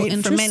journey, right?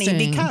 For many,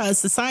 because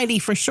society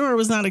for sure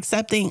was not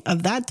accepting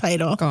of that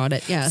title. Got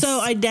it. Yes.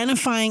 So,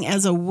 identifying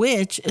as a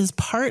witch is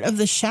part of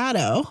the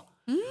shadow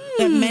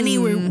that many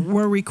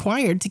were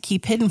required to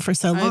keep hidden for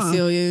so long. I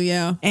feel you,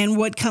 yeah. And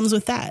what comes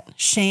with that?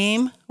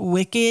 Shame,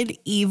 wicked,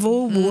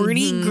 evil,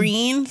 warty,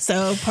 green.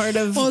 So part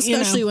of,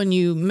 especially when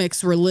you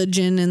mix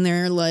religion in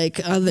there, like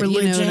other,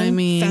 religion, you know what I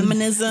mean?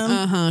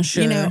 Feminism.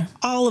 Sure.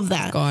 All of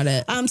that. Got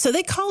it. So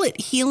they call it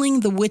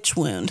healing the witch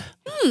wound.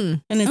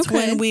 And it's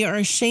when we are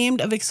ashamed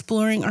of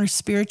exploring our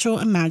spiritual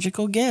and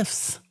magical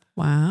gifts.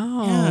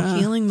 Wow. Yeah.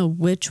 Healing the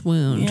witch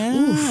wound. Yeah.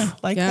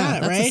 Oof. That,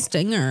 that's right? A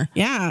stinger.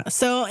 Yeah.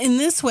 So in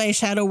this way,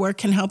 shadow work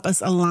can help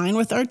us align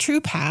with our true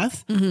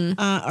path,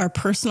 our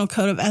personal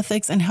code of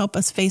ethics, and help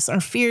us face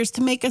our fears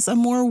to make us a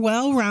more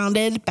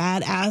well-rounded,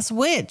 badass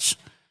witch.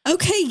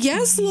 Okay.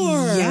 Yes,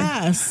 Lord.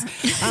 Yes.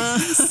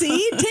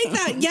 See, take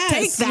that. Yes.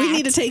 Take that. We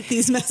need to take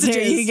these messages.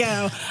 There you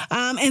go.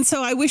 And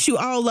so I wish you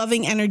all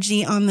loving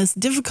energy on this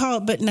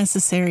difficult but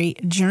necessary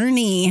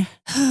journey.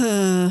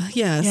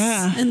 Yes.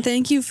 Yeah. And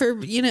thank you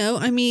for, you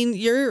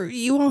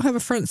all have a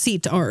front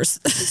seat to ours.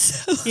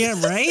 So. Yeah.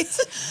 Right.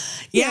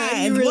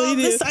 Yeah. You really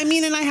do.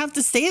 And I have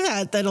to say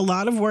that a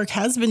lot of work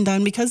has been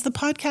done because the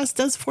podcast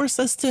does force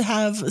us to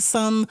have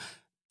some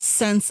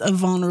sense of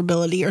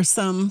vulnerability or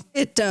some.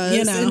 It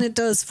does. And it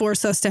does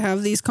force us to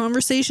have these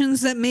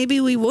conversations that maybe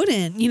we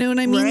wouldn't. You know what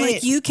I mean? Right.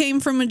 Like you came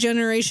from a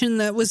generation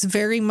that was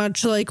very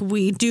much like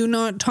we do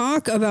not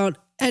talk about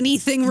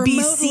anything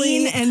remotely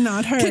seen and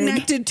not heard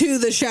connected to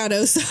the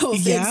shadow self.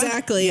 Yeah,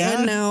 exactly. Yeah.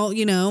 And now,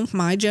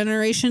 my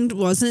generation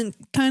wasn't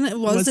having it.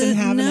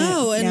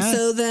 And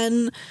so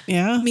then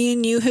me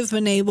and you have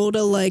been able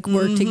to like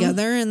work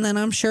together. And then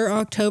I'm sure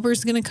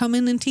October's going to come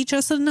in and teach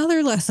us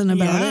another lesson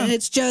about it. And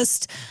it's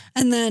just,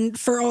 and then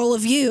for all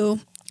of you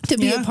to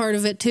be a part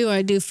of it too.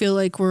 I do feel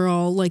like we're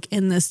all like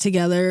in this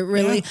together.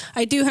 Really.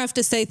 I do have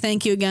to say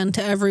thank you again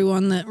to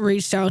everyone that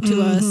reached out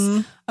to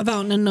us.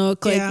 about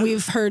Nanook. Like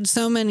we've heard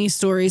so many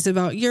stories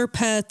about your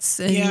pets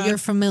and your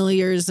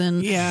familiars,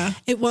 and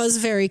it was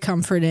very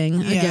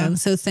comforting again.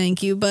 So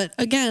thank you. But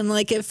again,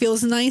 like it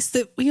feels nice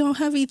that we all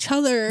have each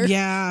other.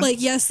 Yeah.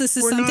 Like, yes, this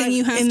is something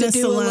you have to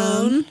do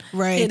alone.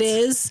 Right. It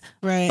is.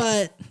 Right.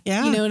 But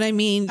you know what I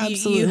mean?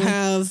 Absolutely. You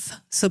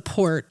have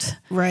support.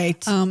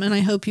 Right. And I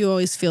hope you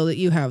always feel that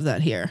you have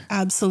that here.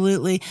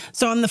 Absolutely.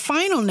 So on the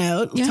final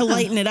note, to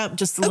lighten it up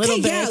just a little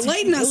bit. Yeah,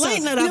 lighten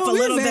it up a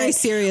little bit. Very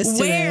serious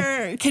today.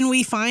 Where can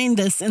we find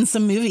this in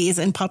some movies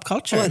and pop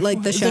culture? What,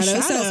 like the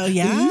Shadow?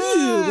 Yeah. Ooh,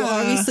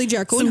 well, obviously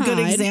Jekyll and Hyde. Some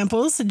good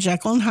examples,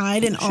 Jekyll and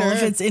Hyde and all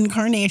of its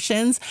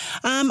incarnations.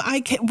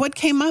 What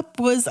came up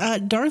was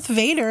Darth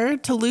Vader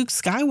to Luke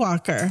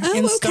Skywalker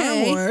in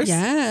Star Wars.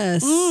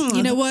 Yes.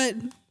 You know what?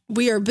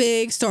 We are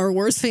big Star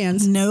Wars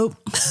fans. Nope.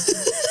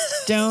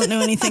 Don't know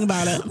anything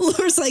about it.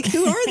 Laura's like,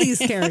 who are these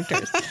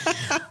characters?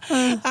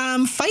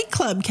 Fight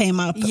Club came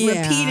up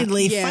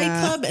repeatedly. Fight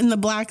Club and the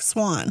Black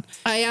Swan.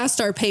 I asked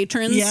our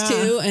patrons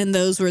too, and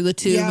those were the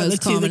two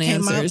most common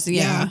answers.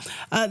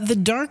 The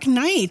Dark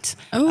Knight.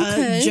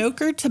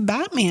 Joker to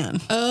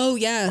Batman. Oh,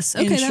 yes.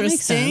 Okay, that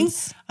makes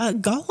sense.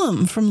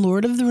 Gollum from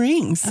Lord of the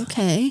Rings.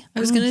 Okay. I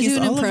was going to do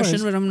an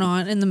impression, but I'm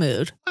not in the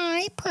mood.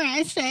 My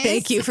precious.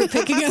 Thank you for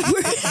picking up.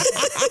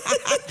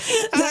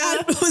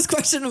 That was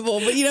questionable,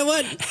 but you know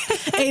what?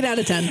 8 out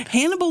of 10.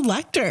 Hannibal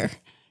Lecter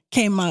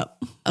came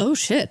up. Oh,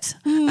 shit.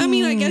 I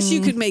mean, I guess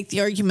you could make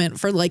the argument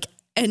for like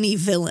any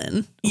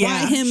villain.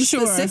 Why him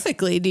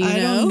specifically? Do you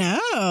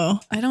know?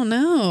 I don't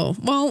know.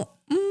 Well,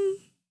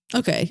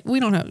 okay,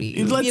 we don't have.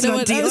 Let's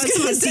not deep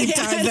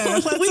dive there.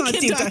 We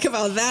can talk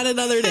about that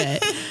another day.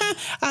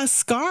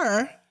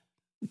 Scar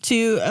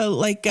to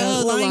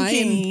Lion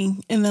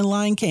King in the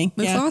Lion King.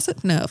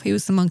 Mufasa? No, he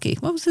was the monkey.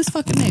 What was his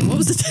fucking name? What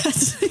was his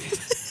dad's name?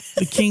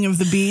 The King of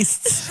the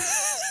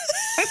Beasts.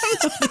 I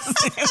don't know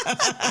his name.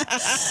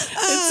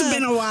 It's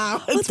been a while.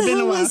 What the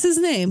hell was his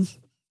name?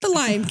 The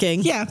Lion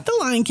King. Yeah, the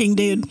Lion King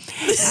dude.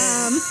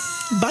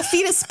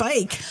 Buffy to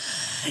Spike.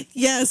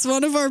 Yes,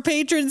 one of our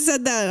patrons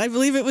said that. I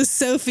believe it was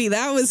Sophie.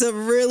 That was a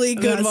really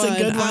good one. That's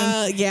a good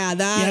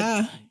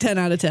one. 10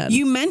 out of 10.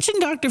 You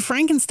mentioned Dr.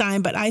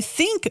 Frankenstein, but I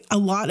think a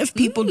lot of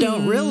people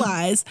don't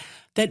realize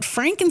that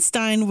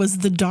Frankenstein was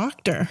the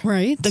doctor.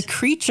 Right. The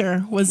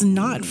creature was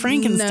not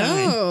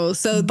Frankenstein. No,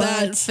 so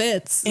that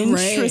fits.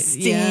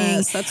 Interesting. Right.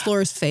 Yes, that's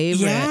Laura's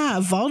favorite. Yeah,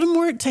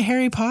 Voldemort to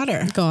Harry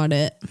Potter. Got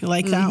it. You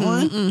like that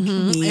one?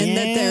 Mm-hmm. Yeah. And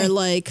that they're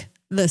like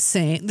the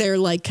same. They're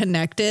like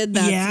connected.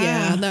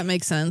 That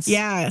makes sense.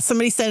 Yeah.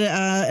 Somebody said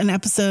an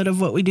episode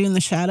of What We Do in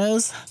the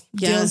Shadows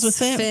deals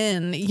with it.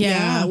 Finn.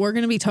 Yeah. We're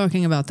going to be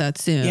talking about that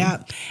soon.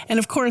 Yeah. And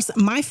of course,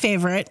 my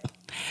favorite,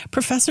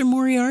 Professor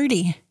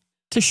Moriarty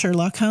to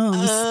Sherlock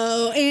Holmes.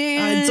 Oh,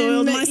 and I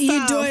doiled myself.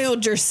 You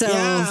doiled yourself.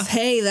 Yeah.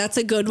 Hey, that's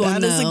a good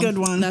one. That is a good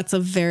one. That's a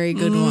very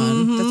good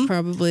one. That's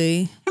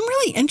probably... I'm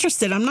really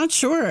interested. I'm not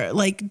sure.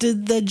 Like,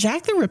 did the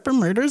Jack the Ripper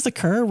murders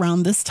occur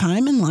around this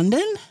time in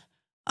London?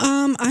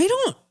 I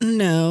don't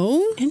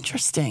know.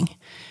 Interesting.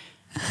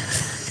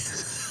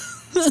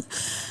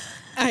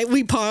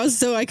 We paused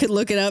so I could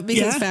look it up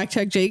because Fact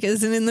Check Jake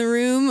isn't in the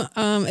room.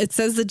 It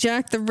says the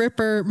Jack the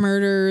Ripper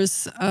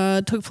murders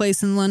took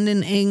place in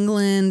London,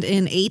 England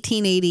in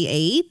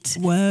 1888.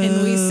 Whoa.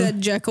 And we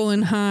said Jekyll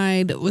and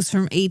Hyde was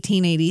from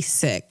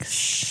 1886.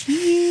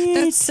 Shit.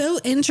 That's so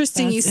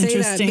interesting you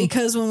say that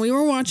because when we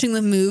were watching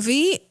the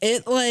movie,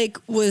 it like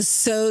was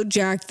so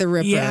Jack the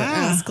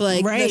Ripper-esque.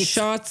 Like the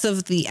shots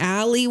of the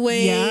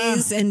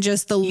alleyways and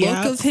just the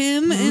look of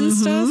him and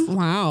stuff.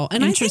 Wow.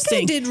 And I think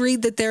I did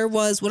read that there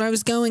was, when I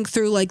was going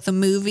through like the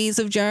movies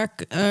of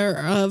Jekyll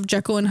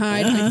and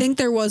Hyde, I think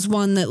there was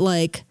one that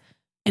like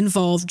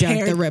involved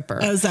Jack the Ripper.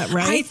 Oh, is that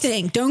right? I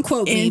think. Don't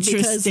quote me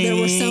because there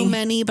were so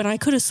many, but I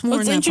could have sworn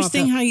it's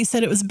interesting how you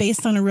said it was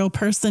based on a real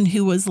person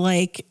who was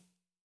like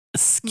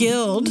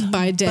skilled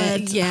by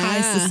day, but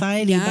high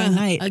society by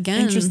night.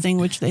 Again, interesting,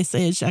 which they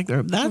say is Jack the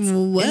Ripper. That's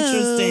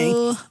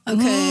interesting.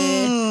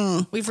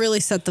 Okay, we've really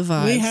set the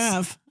vibes. We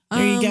have.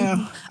 There you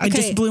go. I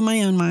just blew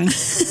my own mind.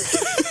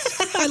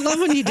 I love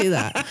when you do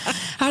that.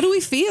 How do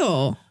we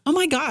feel? Oh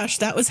my gosh,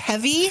 that was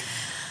heavy.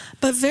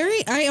 But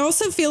I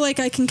also feel like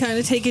I can kind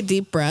of take a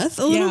deep breath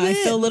a little bit. I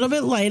feel a little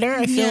bit lighter.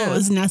 I feel it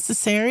was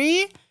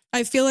necessary.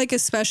 I feel like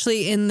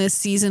especially in this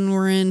season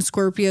we're in,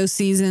 Scorpio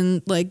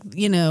season, like,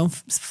 you know,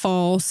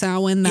 fall,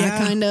 Samhain,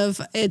 that kind of,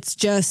 it's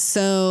just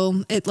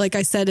so, like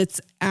I said,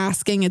 it's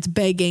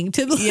begging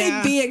to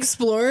like be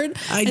explored.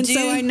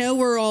 So I know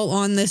we're all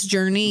on this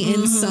journey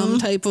in some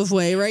type of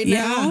way right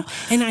now.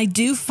 And I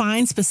do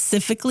find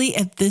specifically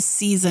at this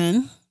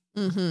season,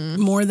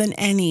 more than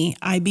any,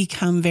 I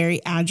become very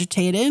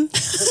agitated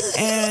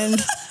and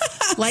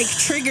like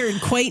triggered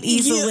quite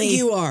easily.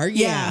 You are.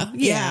 Yeah.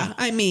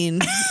 I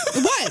mean,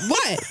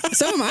 what?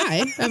 So am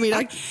I. I mean,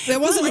 that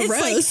wasn't a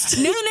roast.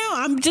 Like, no,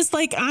 I'm just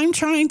like, I'm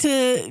trying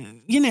to,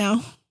 you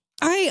know,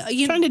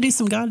 Trying to do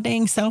some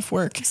goddamn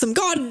self-work. Some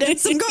gosh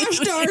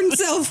darn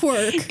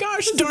self-work.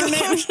 Gosh darn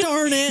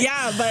it.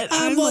 Yeah, but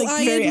I'm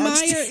very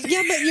agitated.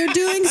 Yeah, but you're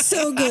doing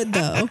so good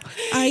though.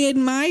 I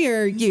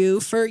admire you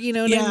for, you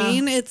know what I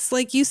mean? It's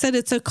like you said,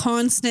 it's a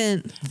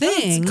constant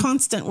thing. It's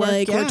constant work.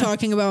 Like we're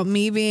talking about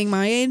me being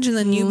my age and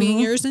then you being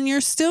yours, and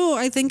you're still,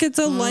 I think it's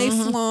a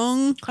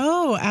lifelong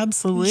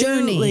absolutely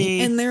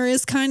journey. And there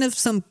is kind of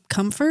some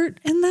comfort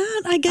in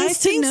that, I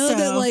guess, to know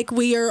that like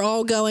we are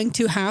all going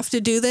to have to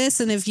do this.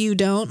 And if you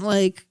don't,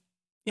 like,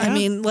 I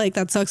mean, like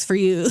that sucks for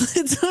you.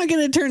 It's not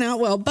going to turn out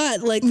well,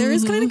 but like there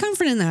is kind of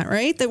comfort in that,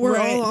 right? That we're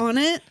all on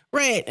it.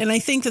 Right. And I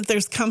think that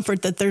there's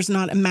comfort that there's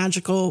not a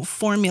magical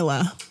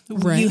formula.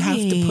 Right. You have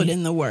to put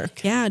in the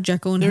work. Yeah.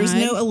 Jekyll and Hyde. There's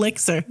no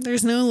elixir.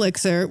 There's no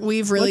elixir.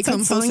 We've really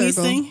come full circle. You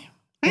sing?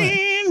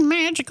 And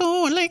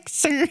magical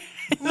elixir.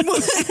 What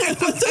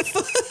the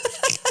fuck?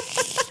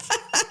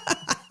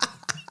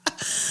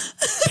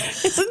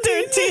 Isn't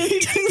there a tune?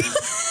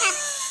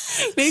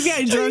 Maybe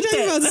I dreamt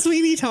it. About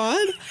Sweeney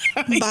Todd?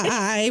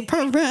 By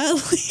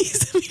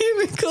Pirelli's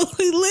Miracle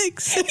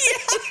Elixir.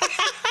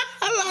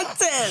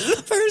 That's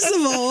it. First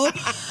of all,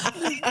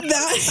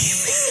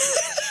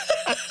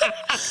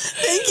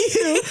 thank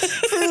you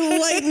for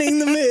lightening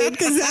the mood,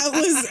 because that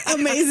was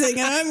amazing.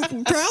 And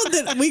I'm proud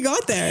that we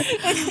got there.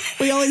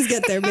 We always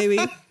get there, baby.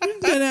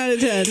 10 out of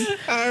 10.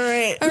 All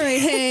right.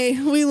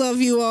 Hey, we love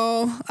you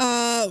all.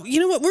 You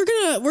know what?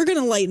 We're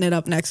gonna lighten it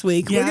up next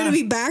week. Yeah. We're gonna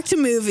be back to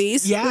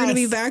movies. Yes. We're gonna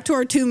be back to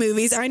our 2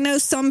 movies. I know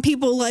some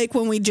people like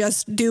when we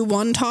just do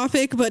one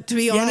topic, but to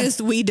be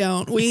honest, we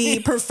don't. We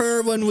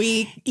prefer when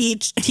we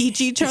each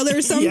teach each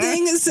other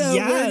something. Yes. So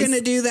we're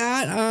gonna do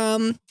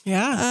that.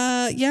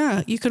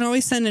 You can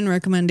always send in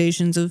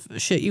recommendations of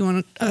shit you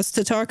want us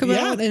to talk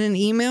about in an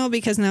email,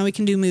 because now we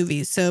can do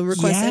movies. So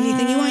request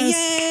anything you want.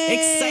 Yay!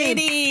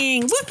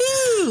 Exciting!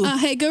 Woohoo!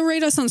 Hey, go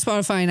rate us on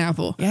Spotify and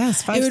Apple.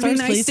 Yes, 5 stars, it would be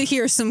nice please. To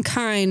hear some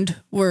kind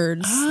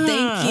words.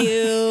 Thank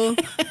you.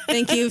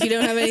 Thank you. If you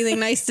don't have anything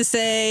nice to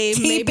say,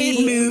 maybe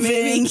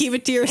keep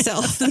it to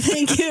yourself.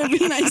 Thank you. It'd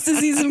be nice to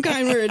see some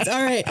kind words.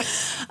 All right.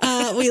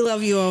 We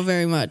love you all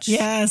very much.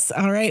 Yes.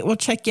 All right. We'll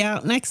check you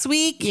out next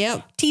week.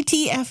 Yep.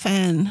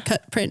 TTFN.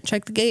 Cut, print,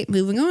 check the gate.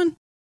 Moving on.